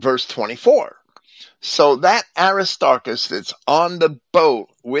verse 24. So that Aristarchus that's on the boat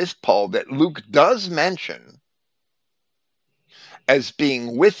with Paul that Luke does mention as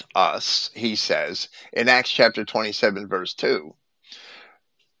being with us, he says, in Acts chapter 27, verse 2,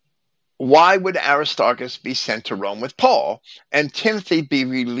 why would Aristarchus be sent to Rome with Paul and Timothy be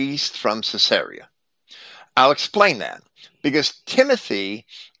released from Caesarea? I'll explain that. Because Timothy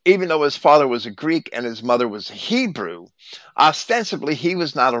Even though his father was a Greek and his mother was a Hebrew, ostensibly he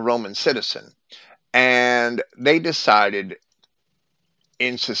was not a Roman citizen. And they decided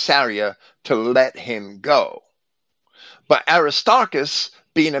in Caesarea to let him go. But Aristarchus,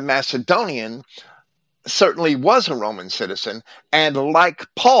 being a Macedonian, certainly was a Roman citizen, and like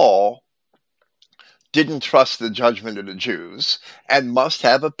Paul, didn't trust the judgment of the Jews and must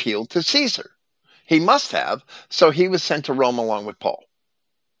have appealed to Caesar. He must have, so he was sent to Rome along with Paul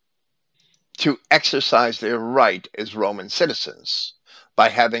to exercise their right as Roman citizens by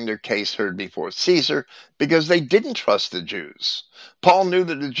having their case heard before Caesar, because they didn't trust the Jews. Paul knew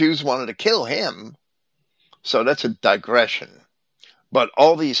that the Jews wanted to kill him, so that's a digression. But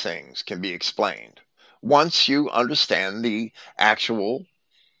all these things can be explained once you understand the actual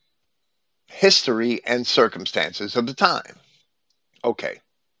history and circumstances of the time. Okay.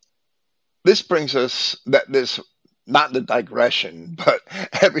 This brings us not the digression, but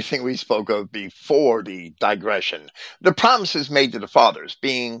everything we spoke of before the digression. The promises made to the fathers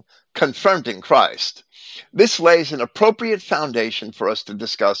being confirmed in Christ. This lays an appropriate foundation for us to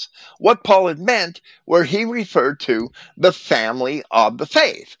discuss what Paul had meant where he referred to the family of the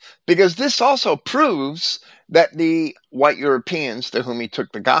faith, because this also proves that the white Europeans to whom he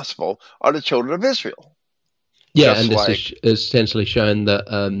took the gospel are the children of Israel. Yeah, and this is essentially showing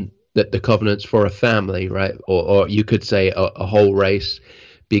that that the covenant's for a family, right? Or you could say a whole race,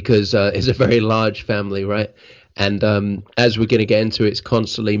 because it's a very large family, right? And as we're going to get into, it's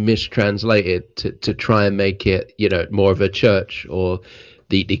constantly mistranslated to try and make it, more of a church or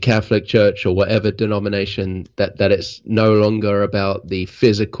the Catholic Church or whatever denomination, that it's no longer about the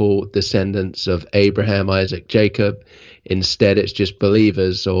physical descendants of Abraham, Isaac, Jacob. Instead, it's just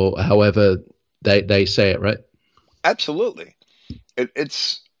believers, or however they say it, right? Absolutely.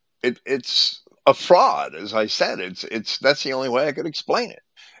 It's a fraud, as I said. That's the only way I could explain it.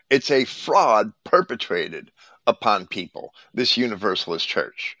 It's a fraud perpetrated upon people, this Universalist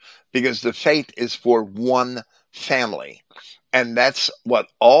church, because the faith is for one family. And that's what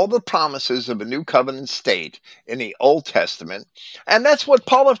all the promises of a new covenant state in the Old Testament. And that's what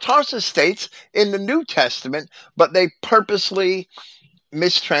Paul of Tarsus states in the New Testament, but they purposely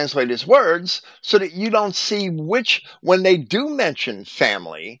mistranslate his words so that you don't see which, when they do mention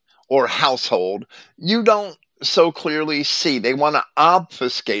family or household, you don't so clearly see. They want to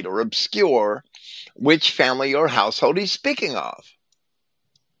obfuscate or obscure which family or household he's speaking of.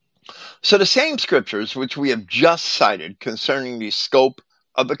 So the same scriptures which we have just cited concerning the scope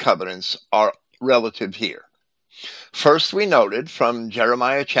of the covenants are relative here. First, we noted from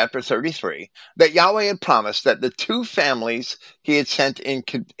Jeremiah chapter 33 that Yahweh had promised that the two families he had sent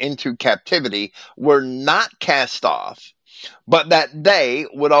into captivity were not cast off, but that they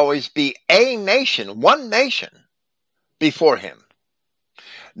would always be a nation, one nation, before him.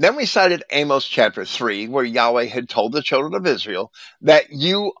 Then we cited Amos chapter 3, where Yahweh had told the children of Israel that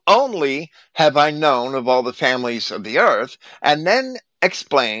you only have I known of all the families of the earth, and then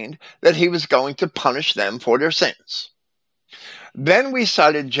explained that he was going to punish them for their sins. Then we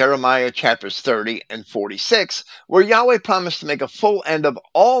cited Jeremiah chapters 30 and 46, where Yahweh promised to make a full end of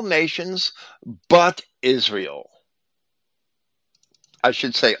all nations but Israel. I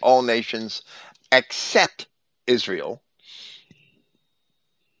should say all nations except Israel.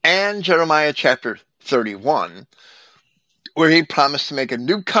 And Jeremiah chapter 31, where he promised to make a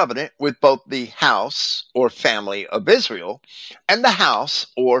new covenant with both the house or family of Israel and the house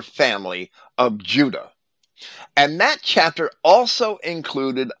or family of Judah. And that chapter also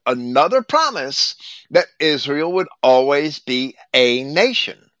included another promise that Israel would always be a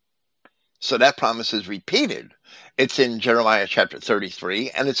nation. So that promise is repeated. It's in Jeremiah chapter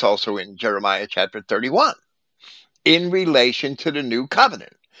 33, and it's also in Jeremiah chapter 31. In relation to the new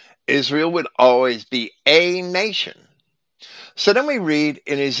covenant, Israel would always be a nation. So then we read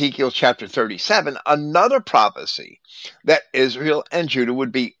in Ezekiel chapter 37 another prophecy that Israel and Judah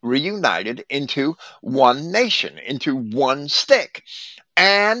would be reunited into one nation, into one stick,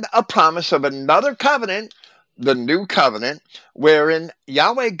 and a promise of another covenant, the new covenant, wherein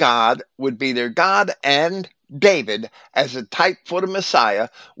Yahweh God would be their God and David, as a type for the Messiah,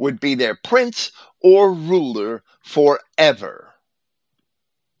 would be their prince or ruler forever.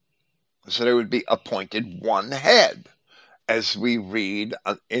 So there would be appointed one head, as we read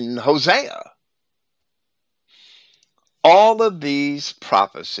in Hosea. All of these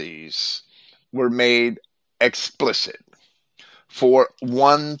prophecies were made explicit for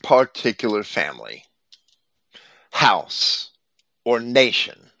one particular family, house, or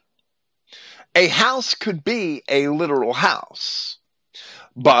nation. A house could be a literal house,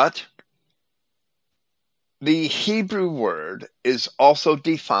 but The Hebrew word is also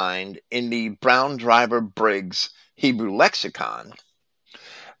defined in the Brown Driver Briggs Hebrew lexicon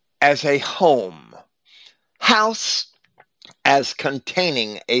as a home, house as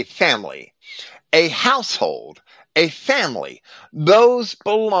containing a family, a household, a family, those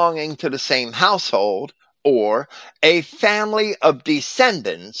belonging to the same household, or a family of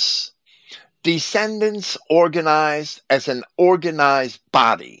descendants, descendants organized as an organized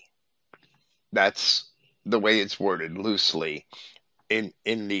body. That's the way it's worded loosely in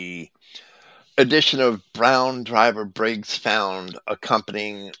the edition of Brown Driver Briggs found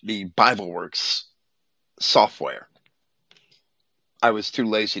accompanying the BibleWorks software. I was too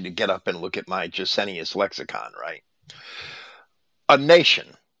lazy to get up and look at my Gesenius lexicon, right? A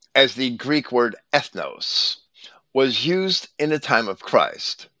nation, as the Greek word ethnos, was used in the time of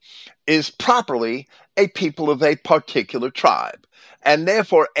Christ, is properly a people of a particular tribe. And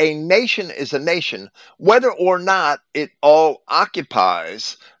therefore, a nation is a nation, whether or not it all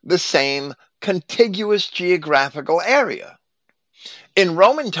occupies the same contiguous geographical area. In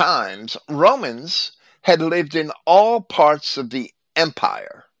Roman times, Romans had lived in all parts of the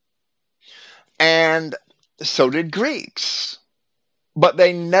empire, and so did Greeks. But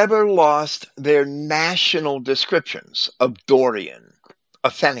they never lost their national descriptions of Dorian,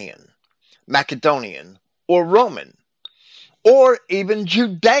 Athenian, Macedonian, or Roman, or even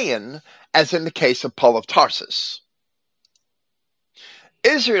Judean, as in the case of Paul of Tarsus.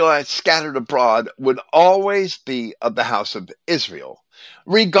 Israelites scattered abroad would always be of the house of Israel,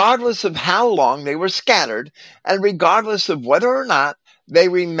 regardless of how long they were scattered, and regardless of whether or not they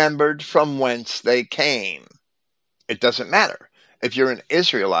remembered from whence they came. It doesn't matter. If you're an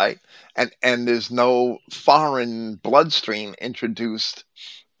Israelite and there's no foreign bloodstream introduced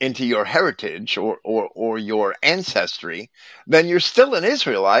into your heritage or your ancestry, then you're still an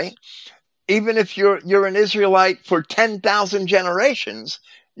Israelite. Even if you're an Israelite for 10,000 generations,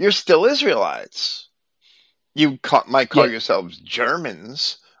 you're still Israelites. You might call yourselves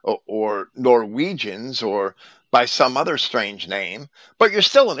Germans or Norwegians or by some other strange name, but you're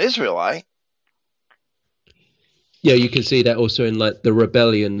still an Israelite. Yeah, you can see that also in like the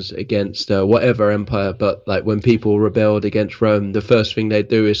rebellions against whatever empire. But like when people rebelled against Rome, the first thing they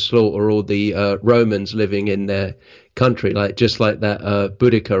do is slaughter all the Romans living in their country, like just like that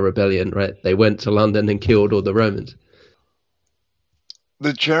Boudica rebellion, right? They went to London and killed all the Romans.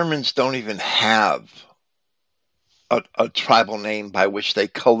 The Germans don't even have a tribal name by which they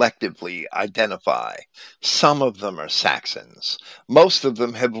collectively identify. Some of them are Saxons. Most of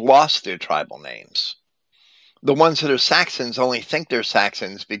them have lost their tribal names. The ones that are Saxons only think they're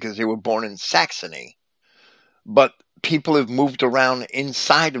Saxons because they were born in Saxony. But people have moved around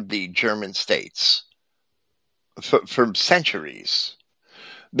inside of the German states for centuries.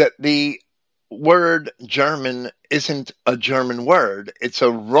 That the word German isn't a German word, it's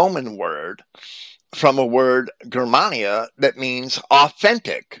a Roman word from a word Germania that means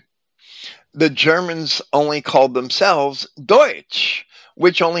authentic. The Germans only called themselves Deutsch,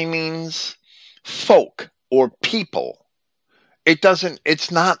 which only means folk or people. It's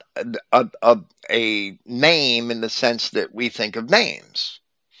not a name in the sense that we think of names.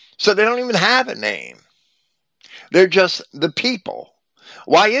 So they don't even have a name. They're just the people.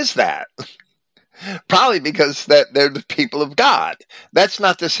 Why is that? Probably because that they're the people of God. That's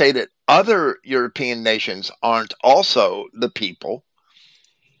not to say that other European nations aren't also the people,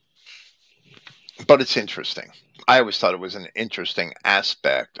 but it's interesting. I always thought it was an interesting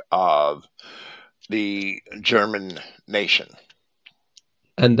aspect of the German nation.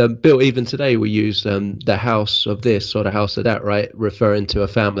 And Bill, even today we use the house of this or the house of that, right? Referring to a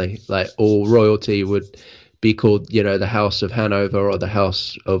family, like all royalty would be called, the House of Hanover or the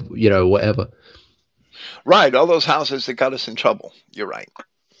House of, whatever. Right, all those houses that got us in trouble. You're right.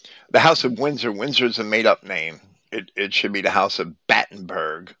 The House of Windsor. Windsor is a made-up name. It should be the House of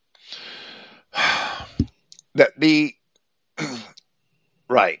Battenberg.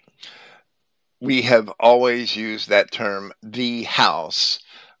 Right. We have always used that term, the house.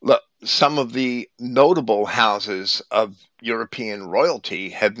 Look, some of the notable houses of European royalty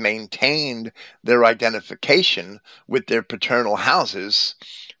have maintained their identification with their paternal houses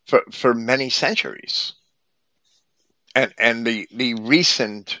for many centuries. And the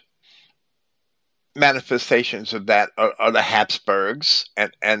recent manifestations of that are the Habsburgs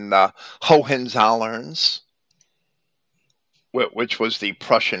and the Hohenzollerns, which was the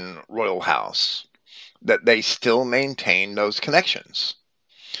Prussian royal house, that they still maintain those connections.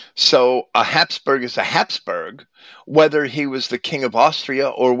 So a Habsburg is a Habsburg, whether he was the king of Austria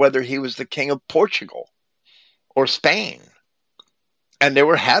or whether he was the king of Portugal or Spain. And there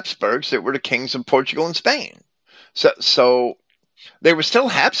were Habsburgs that were the kings of Portugal and Spain. So they were still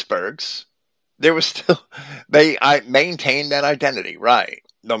Habsburgs. I maintained that identity, right?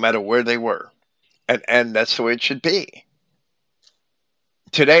 No matter where they were. And that's the way it should be.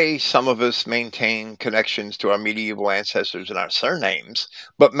 Today, some of us maintain connections to our medieval ancestors in our surnames,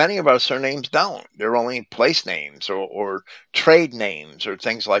 but many of our surnames don't. They're only place names or trade names or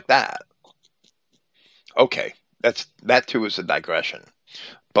things like that. Okay, that too is a digression.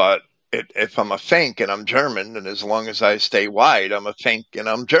 But if I'm a Fink and I'm German, and as long as I stay white, I'm a Fink and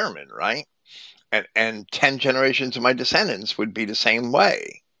I'm German, right? And 10 generations of my descendants would be the same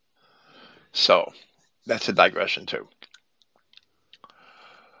way. So that's a digression too.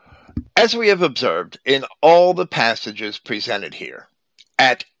 As we have observed in all the passages presented here,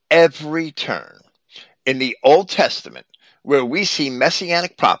 at every turn in the Old Testament, where we see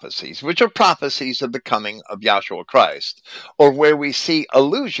messianic prophecies, which are prophecies of the coming of Yahshua Christ, or where we see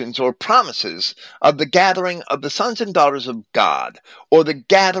allusions or promises of the gathering of the sons and daughters of God, or the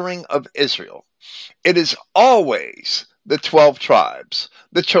gathering of Israel, it is always the 12 tribes,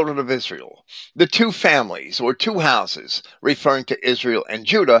 the children of Israel, the two families or two houses, referring to Israel and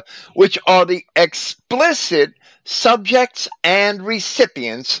Judah, which are the explicit subjects and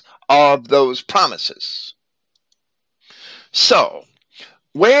recipients of those promises. So,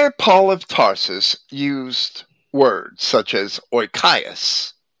 where Paul of Tarsus used words such as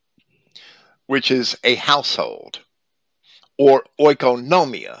oikaios, which is a household, or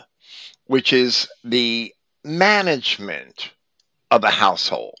oikonomia, which is the management of a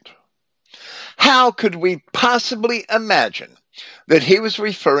household, how could we possibly imagine that he was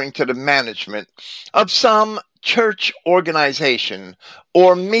referring to the management of some church organization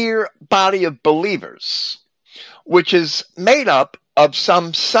or mere body of believers, which is made up of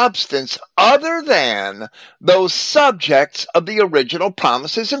some substance other than those subjects of the original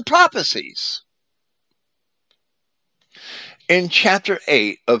promises and prophecies? In chapter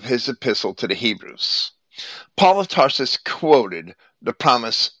 8 of his epistle to the Hebrews, Paul of Tarsus quoted the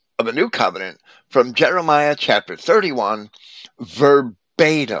promise of a new covenant from Jeremiah chapter 31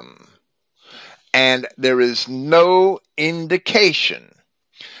 verbatim. And there is no indication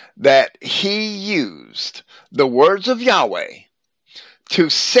that he used the words of Yahweh to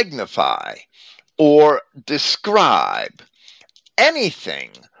signify or describe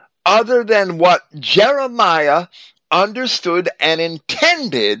anything other than what Jeremiah understood and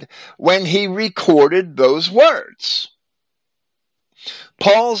intended when he recorded those words.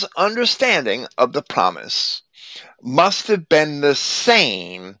 Paul's understanding of the promise must have been the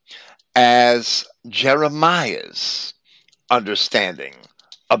same as Jeremiah's understanding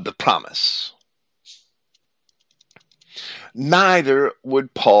of the promise. Neither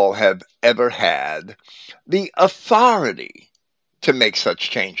would Paul have ever had the authority to make such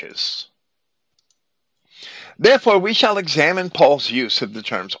changes. Therefore, we shall examine Paul's use of the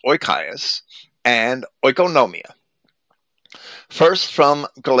terms oikaios and oikonomia. First, from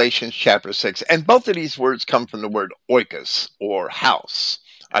Galatians chapter 6, and both of these words come from the word oikos, or house.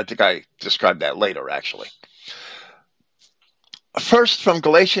 I think I described that later, actually. First, from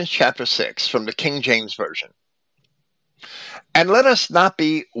Galatians chapter 6, from the King James Version. And let us not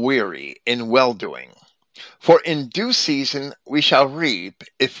be weary in well-doing, for in due season we shall reap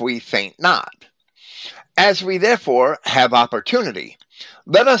if we faint not. As we therefore have opportunity,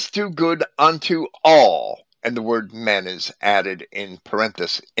 let us do good unto all. And the word men is added in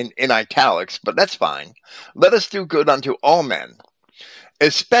parentheses, in italics, but that's fine. Let us do good unto all men,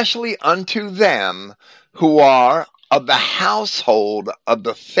 especially unto them who are of the household of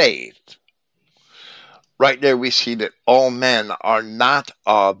the faith. Right there we see that all men are not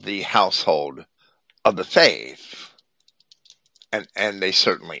of the household of the faith. And they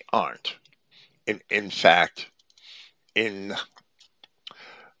certainly aren't. In fact, in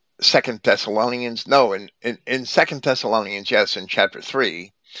 2 Thessalonians, in 2 Thessalonians, yes, in chapter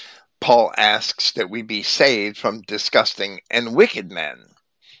 3, Paul asks that we be saved from disgusting and wicked men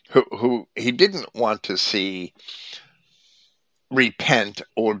who he didn't want to see repent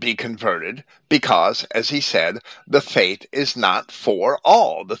or be converted because, as he said, the faith is not for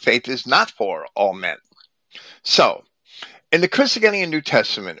all. The faith is not for all men. So, in the Christogenea New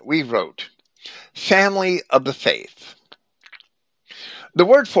Testament, we wrote, family of the faith. The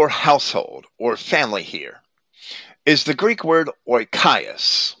word for household or family here is the Greek word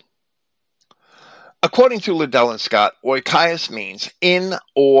oikaios. According to Liddell and Scott, oikaios means in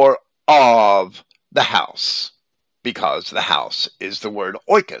or of the house, because the house is the word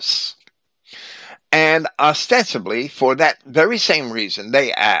oikos. And ostensibly, for that very same reason,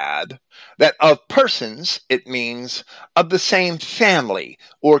 they add that of persons, it means of the same family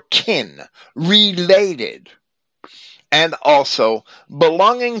or kin, related, and also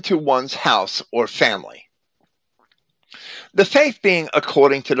belonging to one's house or family. The faith being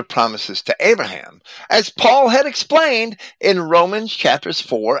according to the promises to Abraham, as Paul had explained in Romans chapters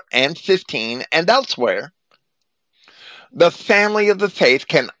 4 and 15 and elsewhere. The family of the faith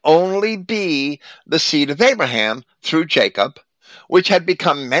can only be the seed of Abraham through Jacob, which had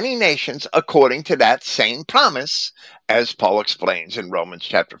become many nations according to that same promise, as Paul explains in Romans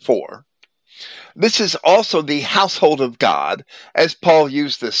chapter 4. This is also the household of God, as Paul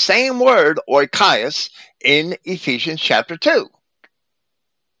used the same word, oikaios, in Ephesians chapter 2.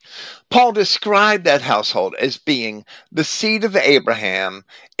 Paul described that household as being the seed of Abraham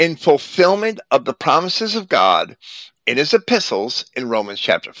in fulfillment of the promises of God in his epistles in Romans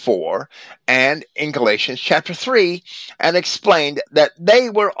chapter 4 and in Galatians chapter 3, and explained that they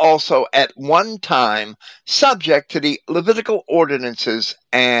were also at one time subject to the Levitical ordinances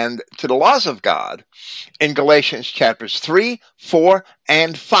and to the laws of God in Galatians chapters 3, 4,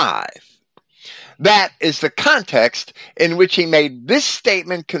 and 5. That is the context in which he made this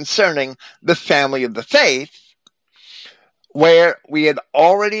statement concerning the family of the faith, where we had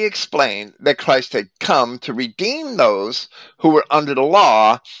already explained that Christ had come to redeem those who were under the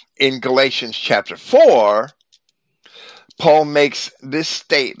law in Galatians chapter 4. Paul makes this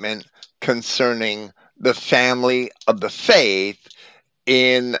statement concerning the family of the faith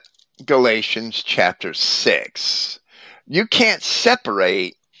in Galatians chapter 6. You can't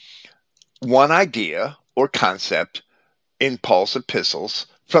separate one idea or concept in Paul's epistles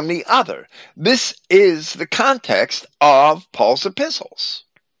from the other. This is the context of Paul's epistles,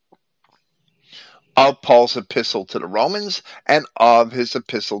 of Paul's epistle to the Romans and of his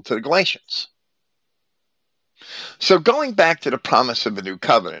epistle to the Galatians. So going back to the promise of a new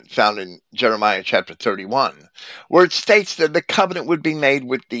covenant found in Jeremiah chapter 31, where it states that the covenant would be made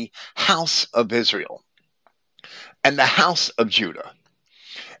with the house of Israel and the house of Judah.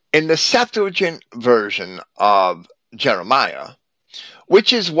 In the Septuagint version of Jeremiah,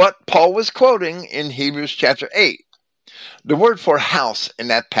 which is what Paul was quoting in Hebrews chapter 8, the word for house in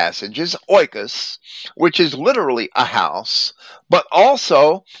that passage is oikos, which is literally a house, but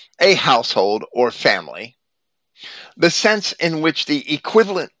also a household or family. The sense in which the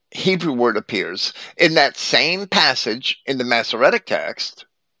equivalent Hebrew word appears in that same passage in the Masoretic text.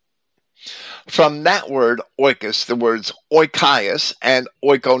 From that word oikos, the words oikaios and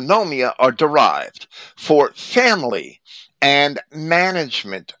oikonomia are derived for family and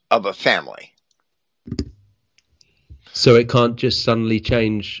management of a family. So it can't just suddenly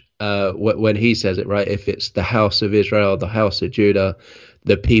change when he says it, right? If it's the house of Israel, the house of Judah,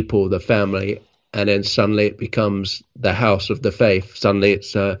 the people, the family, and then suddenly it becomes the house of the faith. Suddenly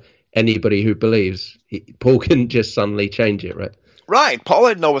it's anybody who believes. Paul can just suddenly change it, right? Right. Paul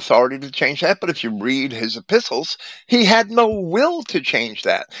had no authority to change that, but if you read his epistles, he had no will to change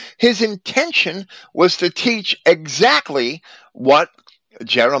that. His intention was to teach exactly what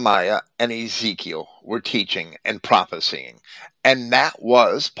Jeremiah and Ezekiel were teaching and prophesying. And that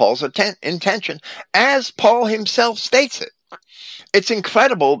was Paul's intention, as Paul himself states it. It's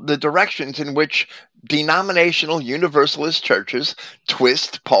incredible the directions in which denominational universalist churches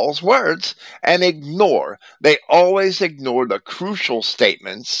twist Paul's words and they always ignore the crucial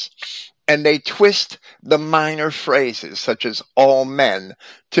statements, and they twist the minor phrases such as all men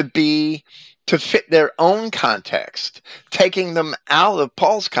to fit their own context, taking them out of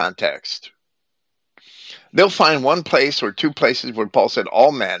Paul's context. They'll find one place or two places where Paul said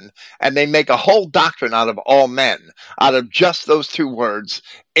all men, and they make a whole doctrine out of all men, out of just those two words,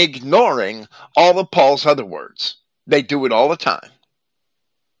 ignoring all of Paul's other words. They do it all the time.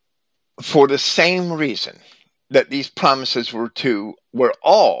 For the same reason that these promises were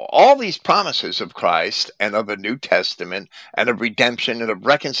all these promises of Christ and of the New Testament and of redemption and of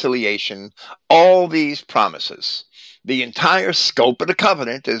reconciliation, all these promises, the entire scope of the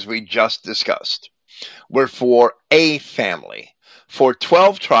covenant, as we just discussed, were for a family, for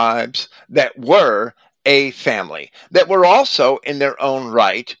 12 tribes that were a family, that were also in their own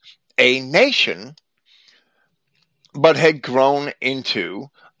right a nation, but had grown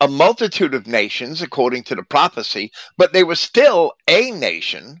into a multitude of nations according to the prophecy, but they were still a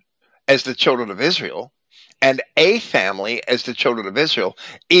nation as the children of Israel, and a family as the children of Israel,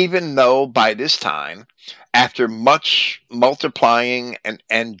 even though by this time, after much multiplying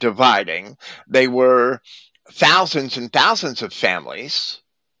and dividing, they were thousands and thousands of families.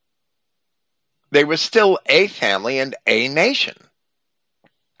 They were still a family and a nation.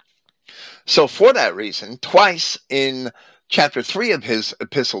 So for that reason, twice in chapter 3 of his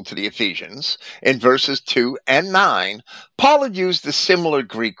epistle to the Ephesians, in verses 2 and 9, Paul had used the similar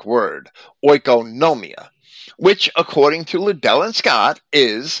Greek word, oikonomia, which, according to Liddell and Scott,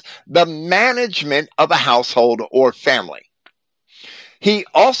 is the management of a household or family. He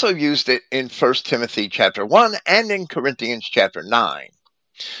also used it in 1 Timothy chapter 1 and in Corinthians chapter 9,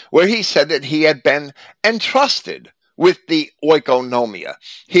 where he said that he had been entrusted with the oikonomia.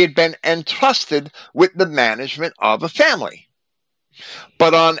 He had been entrusted with the management of a family.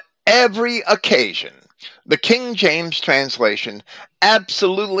 But on every occasion, the King James translation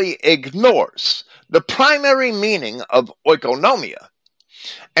absolutely ignores the primary meaning of oikonomia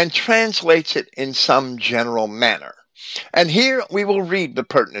and translates it in some general manner. And here we will read the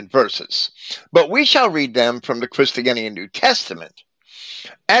pertinent verses, but we shall read them from the Christogenea New Testament,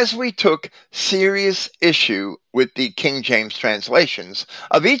 as we took serious issue with the King James translations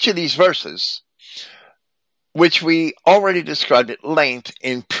of each of these verses, which we already described at length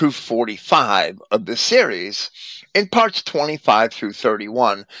in Proof 45 of this series, in parts 25 through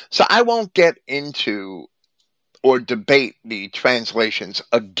 31. So I won't get into or debate the translations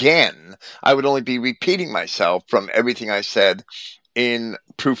again. I would only be repeating myself from everything I said in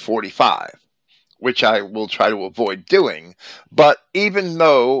Proof 45, which I will try to avoid doing. But even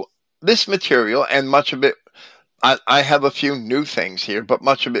though this material and much of it, I have a few new things here, but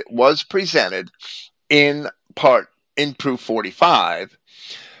much of it was presented in Proof 45,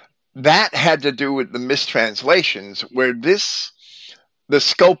 that had to do with the mistranslations, where the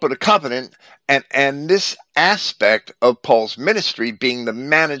scope of the covenant and this aspect of Paul's ministry being the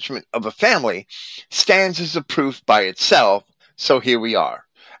management of a family stands as a proof by itself. So here we are.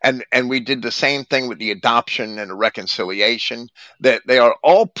 And we did the same thing with the adoption and the reconciliation, that they are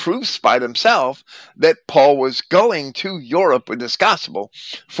all proofs by themselves that Paul was going to Europe with this gospel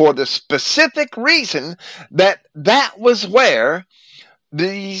for the specific reason that was where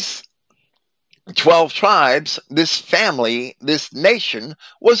these 12 tribes, this family, this nation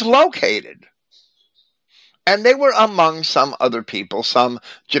was located. And they were among some other people, some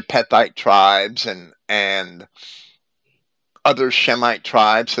Japhethite tribes and other Shemite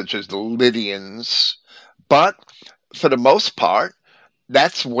tribes, such as the Lydians. But for the most part,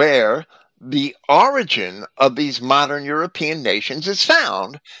 that's where the origin of these modern European nations is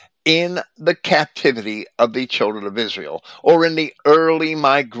found, in the captivity of the children of Israel, or in the early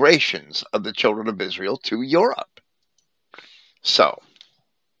migrations of the children of Israel to Europe. So,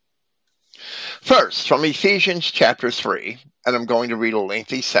 first, from Ephesians chapter 3, and I'm going to read a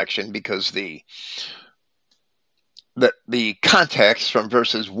lengthy section because the context from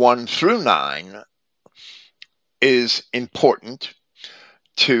verses 1 through 9 is important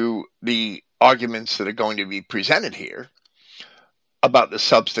to the arguments that are going to be presented here about the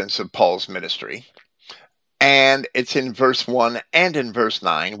substance of Paul's ministry. And it's in verse 1 and in verse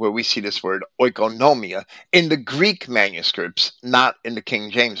 9 where we see this word oikonomia in the Greek manuscripts, not in the King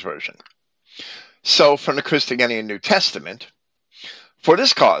James Version. So from the Christogenea New Testament, for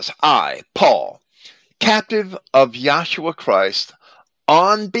this cause, I, Paul, captive of Yahshua Christ,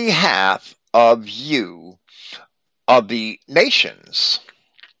 on behalf of you, of the nations,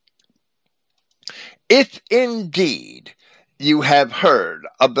 if indeed you have heard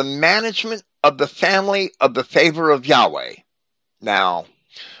of the management of the family of the favor of Yahweh. Now,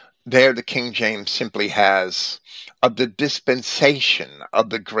 there the King James simply has of the dispensation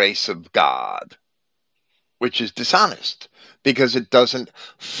of the grace of God, which is dishonest because it doesn't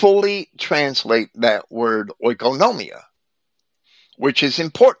fully translate that word oikonomia, which is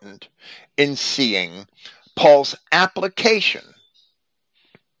important in seeing Paul's application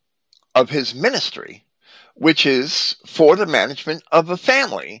of his ministry, which is for the management of a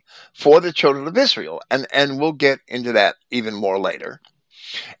family for the children of Israel. And we'll get into that even more later.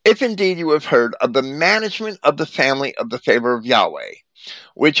 If indeed you have heard of the management of the family of the favor of Yahweh,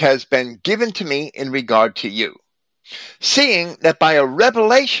 which has been given to me in regard to you, seeing that by a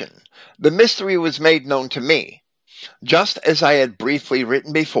revelation the mystery was made known to me, just as I had briefly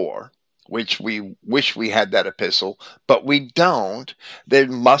written before, which we wish we had that epistle, but we don't. There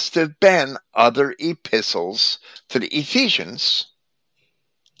must have been other epistles to the Ephesians,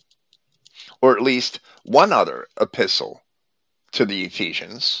 or at least one other epistle to the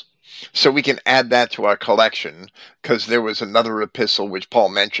Ephesians. So we can add that to our collection, because there was another epistle which Paul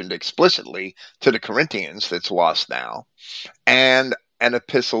mentioned explicitly to the Corinthians that's lost now, and an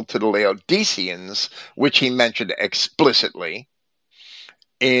epistle to the Laodiceans, which he mentioned explicitly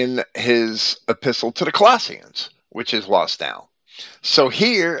in his epistle to the Colossians, which is lost now. So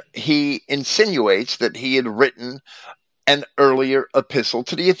here he insinuates that he had written an earlier epistle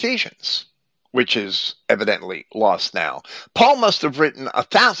to the Ephesians. which is evidently lost now. Paul must have written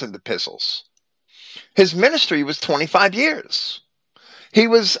 1,000 epistles. His ministry was 25 years. He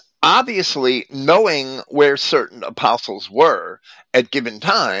was obviously knowing where certain apostles were at given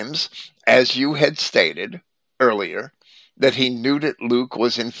times, as you had stated earlier, that he knew that Luke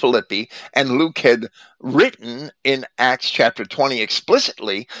was in Philippi, and Luke had written in Acts chapter 20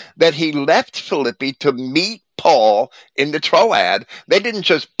 explicitly that he left Philippi to meet Paul in the Troad. They didn't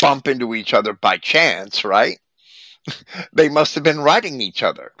just bump into each other by chance, right? They must have been writing each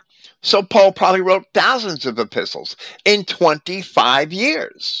other. So Paul probably wrote thousands of epistles in 25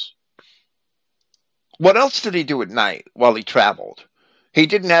 years. What else did he do at night while he traveled? He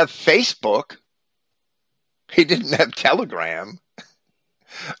didn't have Facebook. He didn't have Telegram.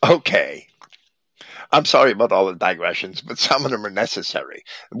 Okay. I'm sorry about all the digressions, but some of them are necessary.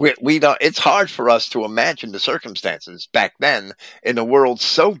 We don't, it's hard for us to imagine the circumstances back then in a world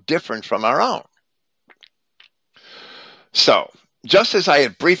so different from our own. So, just as I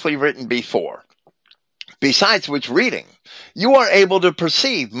had briefly written before, besides which reading, you are able to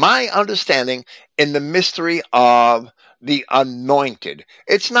perceive my understanding in the mystery of the anointed.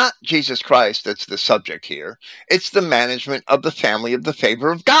 It's not Jesus Christ that's the subject here. It's the management of the family of the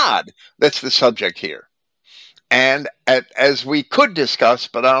favor of God that's the subject here. And as we could discuss,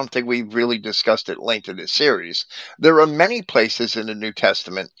 but I don't think we've really discussed at length in this series, there are many places in the New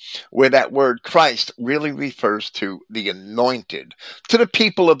Testament where that word Christ really refers to the anointed, to the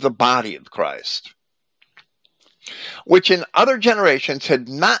people of the body of Christ, which in other generations had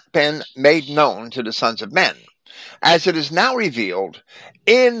not been made known to the sons of men, as it is now revealed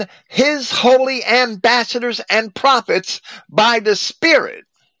in his holy ambassadors and prophets by the Spirit.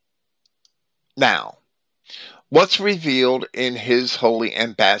 Now, what's revealed in his holy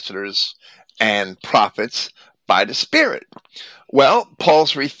ambassadors and prophets by the Spirit? Well,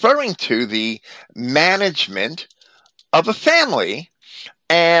 Paul's referring to the management of a family,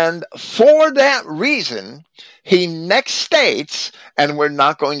 and for that reason, he next states, and we're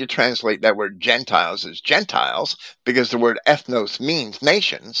not going to translate that word Gentiles as Gentiles, because the word ethnos means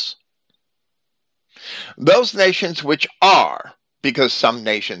nations. Those nations which are, because some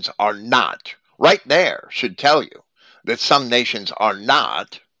nations are not. Right there should tell you that some nations are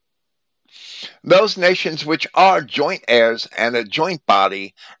not. Those nations which are joint heirs and a joint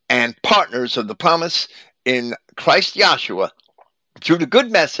body and partners of the promise in Christ Yahshua, through the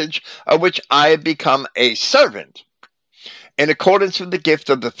good message of which I have become a servant, in accordance with the gift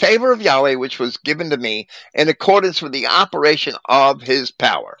of the favor of Yahweh which was given to me, in accordance with the operation of his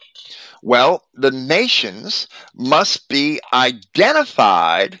power. Well, the nations must be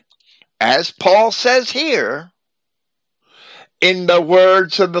identified, as Paul says here, in the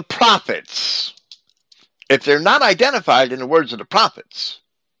words of the prophets. If they're not identified in the words of the prophets,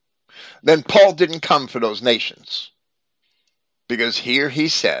 then Paul didn't come for those nations. Because here he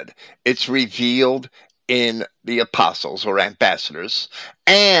said, it's revealed in the apostles or ambassadors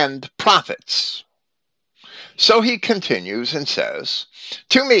and prophets. So he continues and says,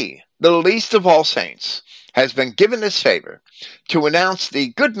 to me, the least of all saints, has been given this favor to announce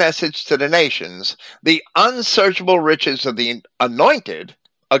the good message to the nations, the unsearchable riches of the anointed,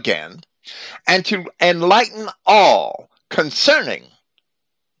 again, and to enlighten all concerning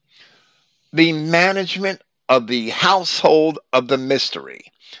the management of the household of the mystery.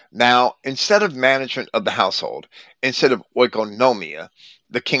 Now, instead of management of the household, instead of oikonomia,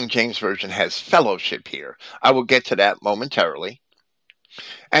 the King James Version has fellowship here. I will get to that momentarily.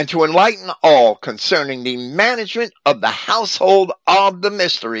 And to enlighten all concerning the management of the household of the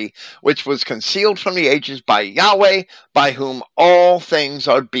mystery, which was concealed from the ages by Yahweh, by whom all things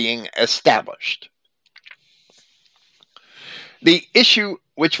are being established. The issue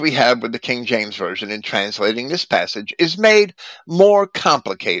which we have with the King James Version in translating this passage is made more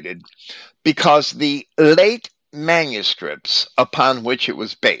complicated because the late manuscripts upon which it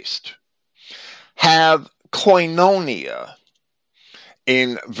was based have koinonia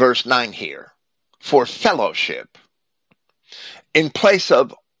in verse 9 here for fellowship in place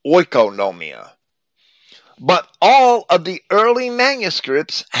of oikonomia. But all of the early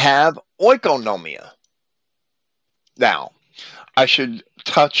manuscripts have oikonomia. Now, I should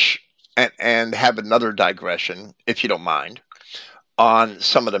touch and have another digression, if you don't mind, on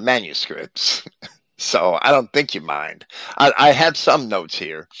some of the manuscripts. So I don't think you mind. I have some notes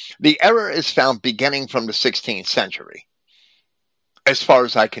here. The error is found beginning from the 16th century, as far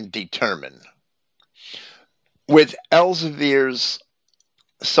as I can determine, with Elsevier's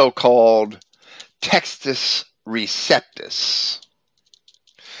so-called Textus Receptus.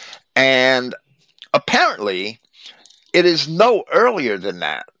 And apparently, it is no earlier than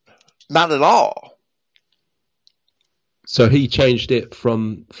that. Not at all. So he changed it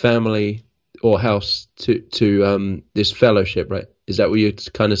from family or house to this fellowship, right? Is that what you're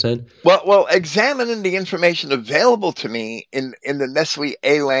kind of saying? Well, examining the information available to me in the Nestle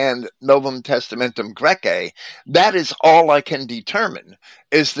Eland Novum Testamentum Graece, that is all I can determine,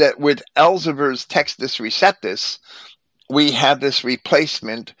 is that with Elzevir's Textus Receptus, we have this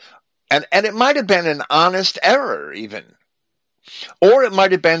replacement, and it might have been an honest error even. Or it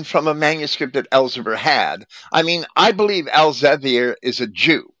might have been from a manuscript that Elzevir had. I mean, I believe Elzevir is a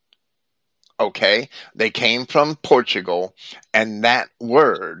Jew. Okay, they came from Portugal, and that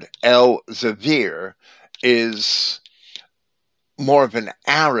word, Elzevir, is more of an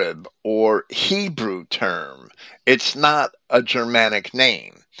Arab or Hebrew term. It's not a Germanic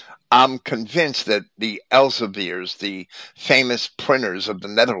name. I'm convinced that the Elzevirs, the famous printers of the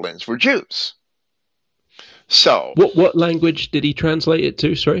Netherlands, were Jews. So, what language did he translate it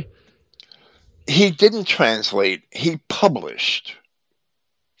to? Sorry, he didn't translate, he published.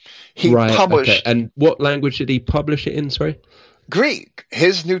 He right. Okay, published and what language did he publish it in? Sorry, Greek.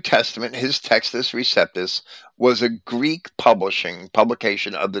 His New Testament, his Textus Receptus, was a Greek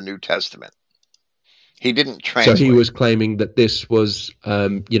publication of the New Testament. He didn't translate. So he was claiming that this was,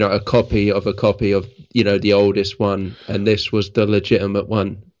 a copy of the oldest one, and this was the legitimate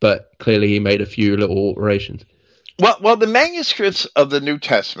one. But clearly, he made a few little alterations. Well, the manuscripts of the New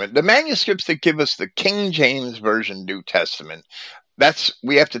Testament, the manuscripts that give us the King James Version New Testament,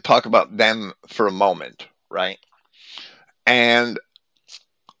 we have to talk about them for a moment, right? And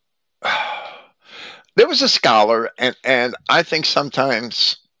there was a scholar, and I think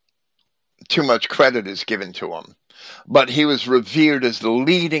sometimes too much credit is given to him, but he was revered as the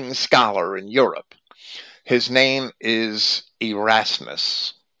leading scholar in Europe. His name is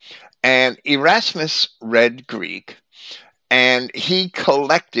Erasmus. And Erasmus read Greek, and he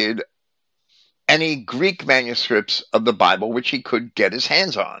collected any Greek manuscripts of the Bible which he could get his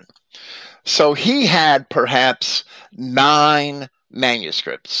hands on. So he had perhaps 9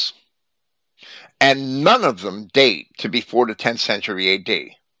 manuscripts, and none of them date to before the 10th century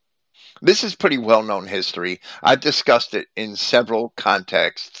AD. This is pretty well-known history. I've discussed it in several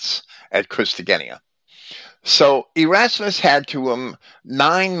contexts at Christogenea. So Erasmus had to him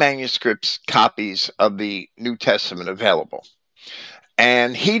 9 manuscripts copies of the New Testament available.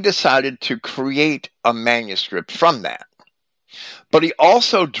 And he decided to create a manuscript from that. But he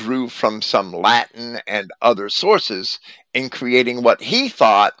also drew from some Latin and other sources in creating what he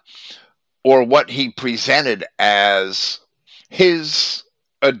thought, or what he presented as, his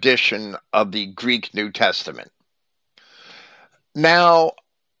edition of the Greek New Testament. Now,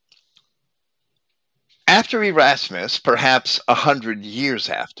 after Erasmus, perhaps 100 years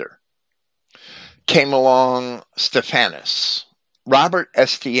after, came along Stephanus, Robert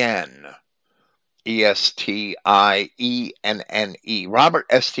Estienne, Estienne, Robert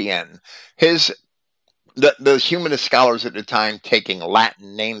Estienne. The humanist scholars at the time taking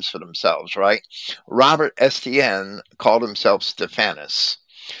Latin names for themselves, right? Robert Estienne called himself Stephanus.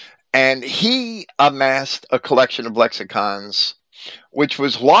 And he amassed a collection of lexicons which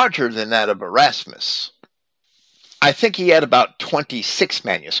was larger than that of Erasmus. I think he had about 26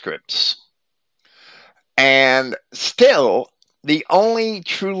 manuscripts. And still, the only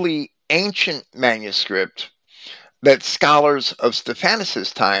truly ancient manuscript that scholars of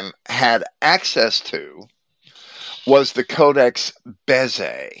Stephanus' time had access to was the Codex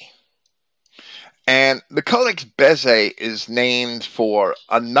Bezae. And the Codex Bezae is named for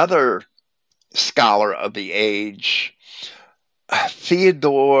another scholar of the age,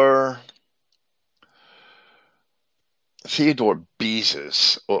 Theodore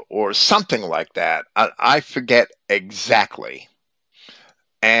Bezus, or something like that. I forget exactly.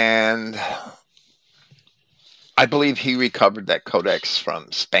 And I believe he recovered that codex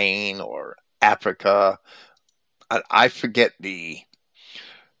from Spain or Africa. I forget the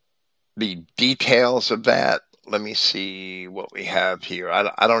details of that. Let me see what we have here.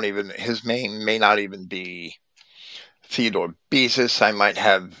 I don't even, his name may not even be Theodore Bezus. I might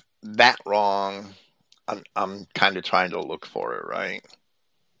have that wrong. I'm kind of trying to look for it, right?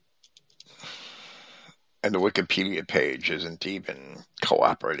 And the Wikipedia page isn't even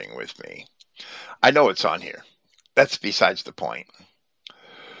cooperating with me. I know it's on here. That's besides the point.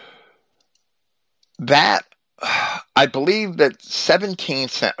 That, I believe that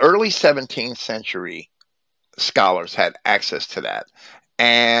early 17th century scholars had access to that.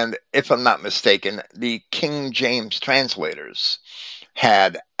 And if I'm not mistaken, the King James translators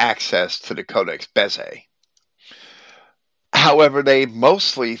had access to the Codex Bezae. However, they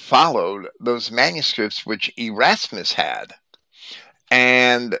mostly followed those manuscripts which Erasmus had.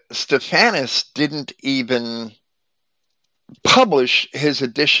 And Stephanus didn't even publish his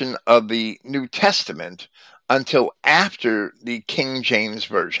edition of the New Testament until after the King James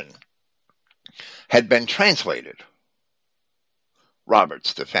Version had been translated. Robert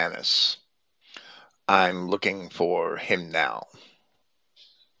Stephanus. I'm looking for him now.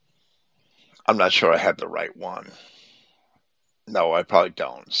 I'm not sure I have the right one. No, I probably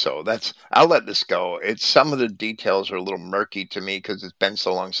don't. So I'll let this go. Some of the details are a little murky to me because it's been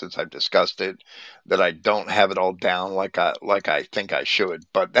so long since I've discussed it that I don't have it all down like I think I should,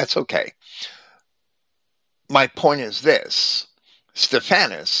 but that's okay. My point is this: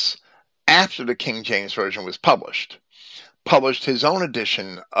 Stephanus, after the King James Version was published his own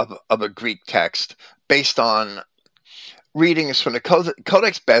edition of a Greek text based on readings from the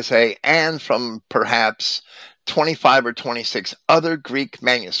Codex Bezae and from perhaps 25 or 26 other Greek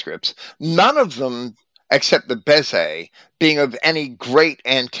manuscripts, none of them, except the Bezae, being of any great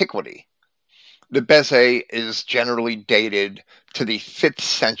antiquity. The Bezae is generally dated to the 5th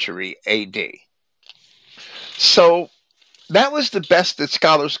century AD. So that was the best that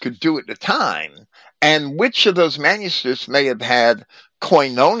scholars could do at the time. And which of those manuscripts may have had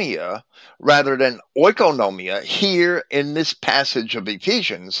koinonia rather than oikonomia here in this passage of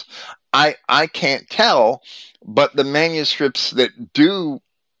Ephesians, I can't tell, but the manuscripts that do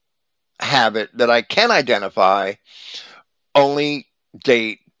have it that I can identify only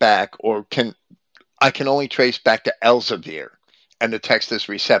date back I can only trace back to Elzevir and the Textus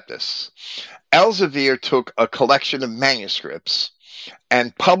Receptus. Elzevir took a collection of manuscripts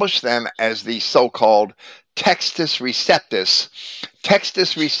and published them as the so-called Textus Receptus.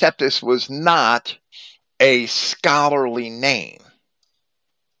 Textus Receptus was not a scholarly name.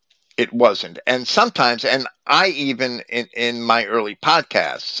 It wasn't. And sometimes, and I even in my early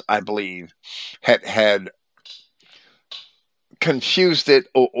podcasts, I believe, had confused it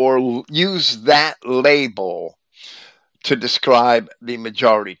or used that label to describe the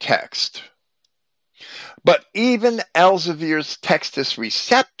majority text. But even Elzevir's Textus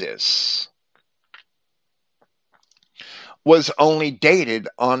Receptus was only dated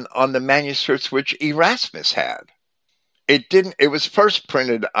on the manuscripts which Erasmus had. It was first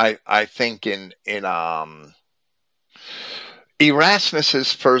printed, I think, in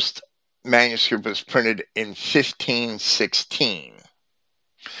Erasmus's first manuscript was printed in 1516.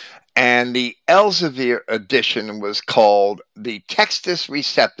 And the Elzevir edition was called the Textus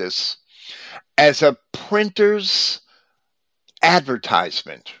Receptus as a printer's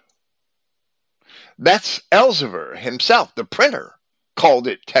advertisement. That's Elzevir himself, the printer, called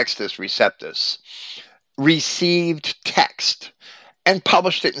it Textus Receptus, received text, and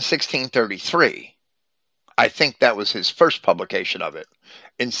published it in 1633. I think that was his first publication of it,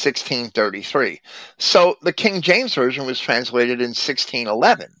 in 1633. So the King James Version was translated in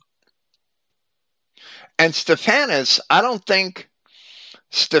 1611. And Stephanus, I don't think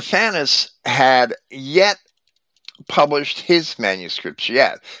Stephanus had yet published his manuscripts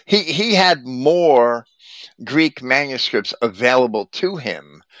yet. He had more Greek manuscripts available to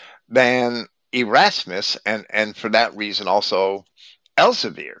him than Erasmus, and for that reason also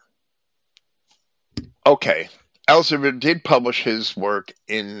Elzevir. Okay, Elzevir did publish his work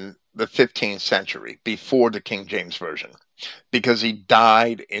in the 15th century, before the King James Version, because he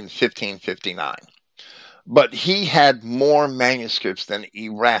died in 1559. But he had more manuscripts than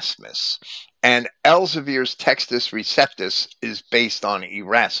Erasmus, and Elzevir's Textus Receptus is based on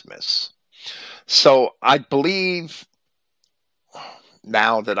Erasmus. So I believe,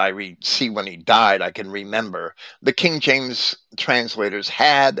 now that I see when he died, I can remember, the King James translators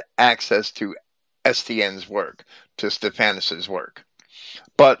had access to Estienne's work, to Stephanus's work.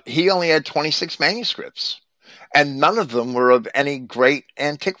 But he only had 26 manuscripts, and none of them were of any great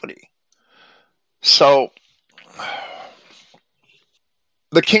antiquity. So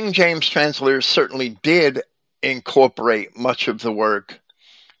the King James translators certainly did incorporate much of the work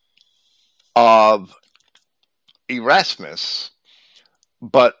of Erasmus,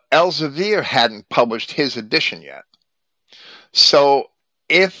 but Elzevir hadn't published his edition yet. So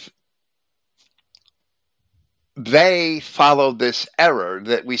if they followed this error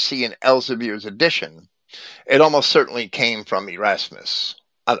that we see in Elzevir's edition, it almost certainly came from Erasmus.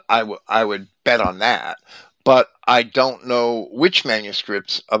 I would bet on that. But I don't know which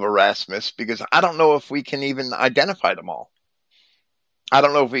manuscripts of Erasmus, because I don't know if we can even identify them all. I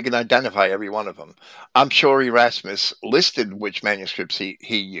don't know if we can identify every one of them. I'm sure Erasmus listed which manuscripts he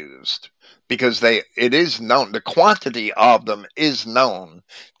used, because it is known, the quantity of them is known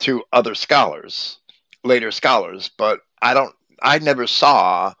to other scholars, later scholars, but I never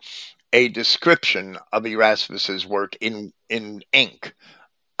saw a description of Erasmus's work in in ink.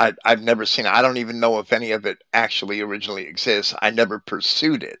 I've never seen it. I don't even know if any of it actually originally exists. I never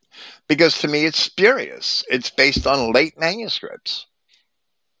pursued it because to me it's spurious. It's based on late manuscripts.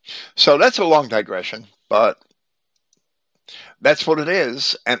 So that's a long digression, but that's what it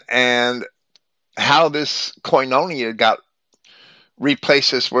is. And how this koinonia got replaced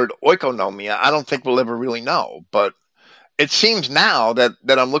this word oikonomia, I don't think we'll ever really know. But it seems now that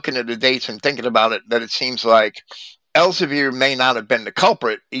I'm looking at the dates and thinking about it, that it seems like Elsevier may not have been the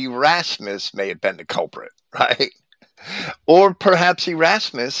culprit. Erasmus may have been the culprit, right? Or perhaps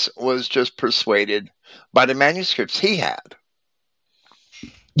Erasmus was just persuaded by the manuscripts he had.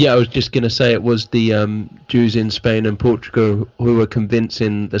 Yeah, I was just going to say it was the Jews in Spain and Portugal who were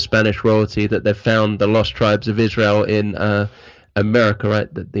convincing the Spanish royalty that they found the lost tribes of Israel in America, right?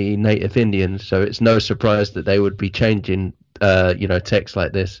 The native Indians. So it's no surprise that they would be changing, texts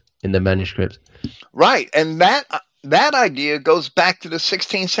like this in the manuscripts. Right, and that idea goes back to the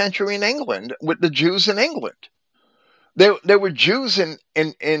 16th century in England with the Jews in England. There were Jews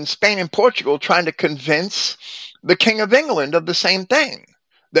in Spain and Portugal trying to convince the King of England of the same thing,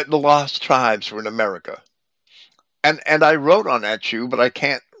 that the lost tribes were in America. And I wrote on that Jew, but I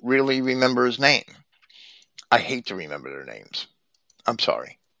can't really remember his name. I hate to remember their names. I'm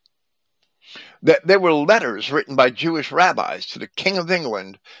sorry. There were letters written by Jewish rabbis to the King of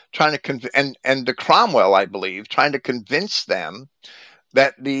England trying to and to Cromwell, I believe, trying to convince them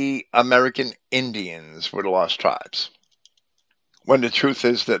that the American Indians were the lost tribes. When the truth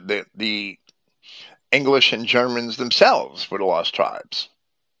is that the English and Germans themselves were the lost tribes.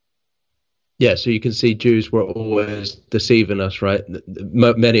 Yeah, so you can see Jews were always deceiving us, right?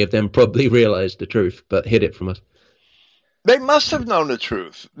 Many of them probably realized the truth, but hid it from us. They must have known the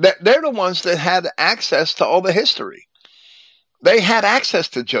truth. They're the ones that had access to all the history. They had access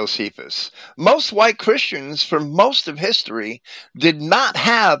to Josephus. Most white Christians for most of history did not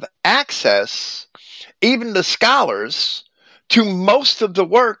have access, even the scholars, to most of the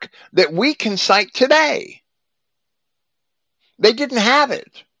work that we can cite today. They didn't have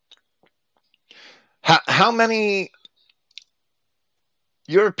it. How many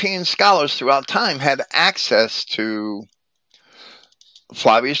European scholars throughout time had access to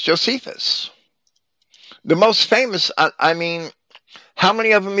Flavius Josephus? The most famous, I mean, how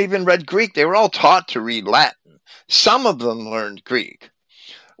many of them even read Greek? They were all taught to read Latin. Some of them learned Greek.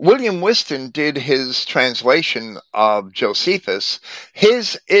 William Whiston did his translation of Josephus.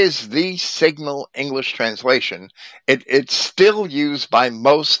 His is the signal English translation. It's still used by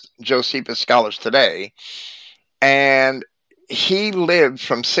most Josephus scholars today. And he lived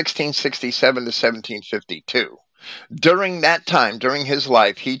from 1667 to 1752. During that time, during his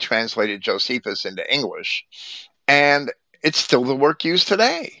life, he translated Josephus into English. And it's still the work used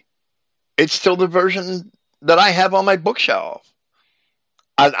today. It's still the version that I have on my bookshelf.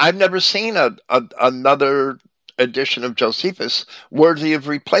 I've never seen another edition of Josephus worthy of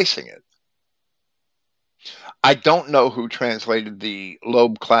replacing it. I don't know who translated the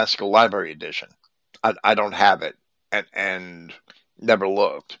Loeb Classical Library edition. I don't have it and never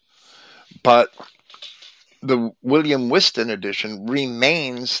looked. But the William Whiston edition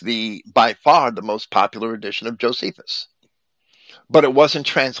remains by far the most popular edition of Josephus. But it wasn't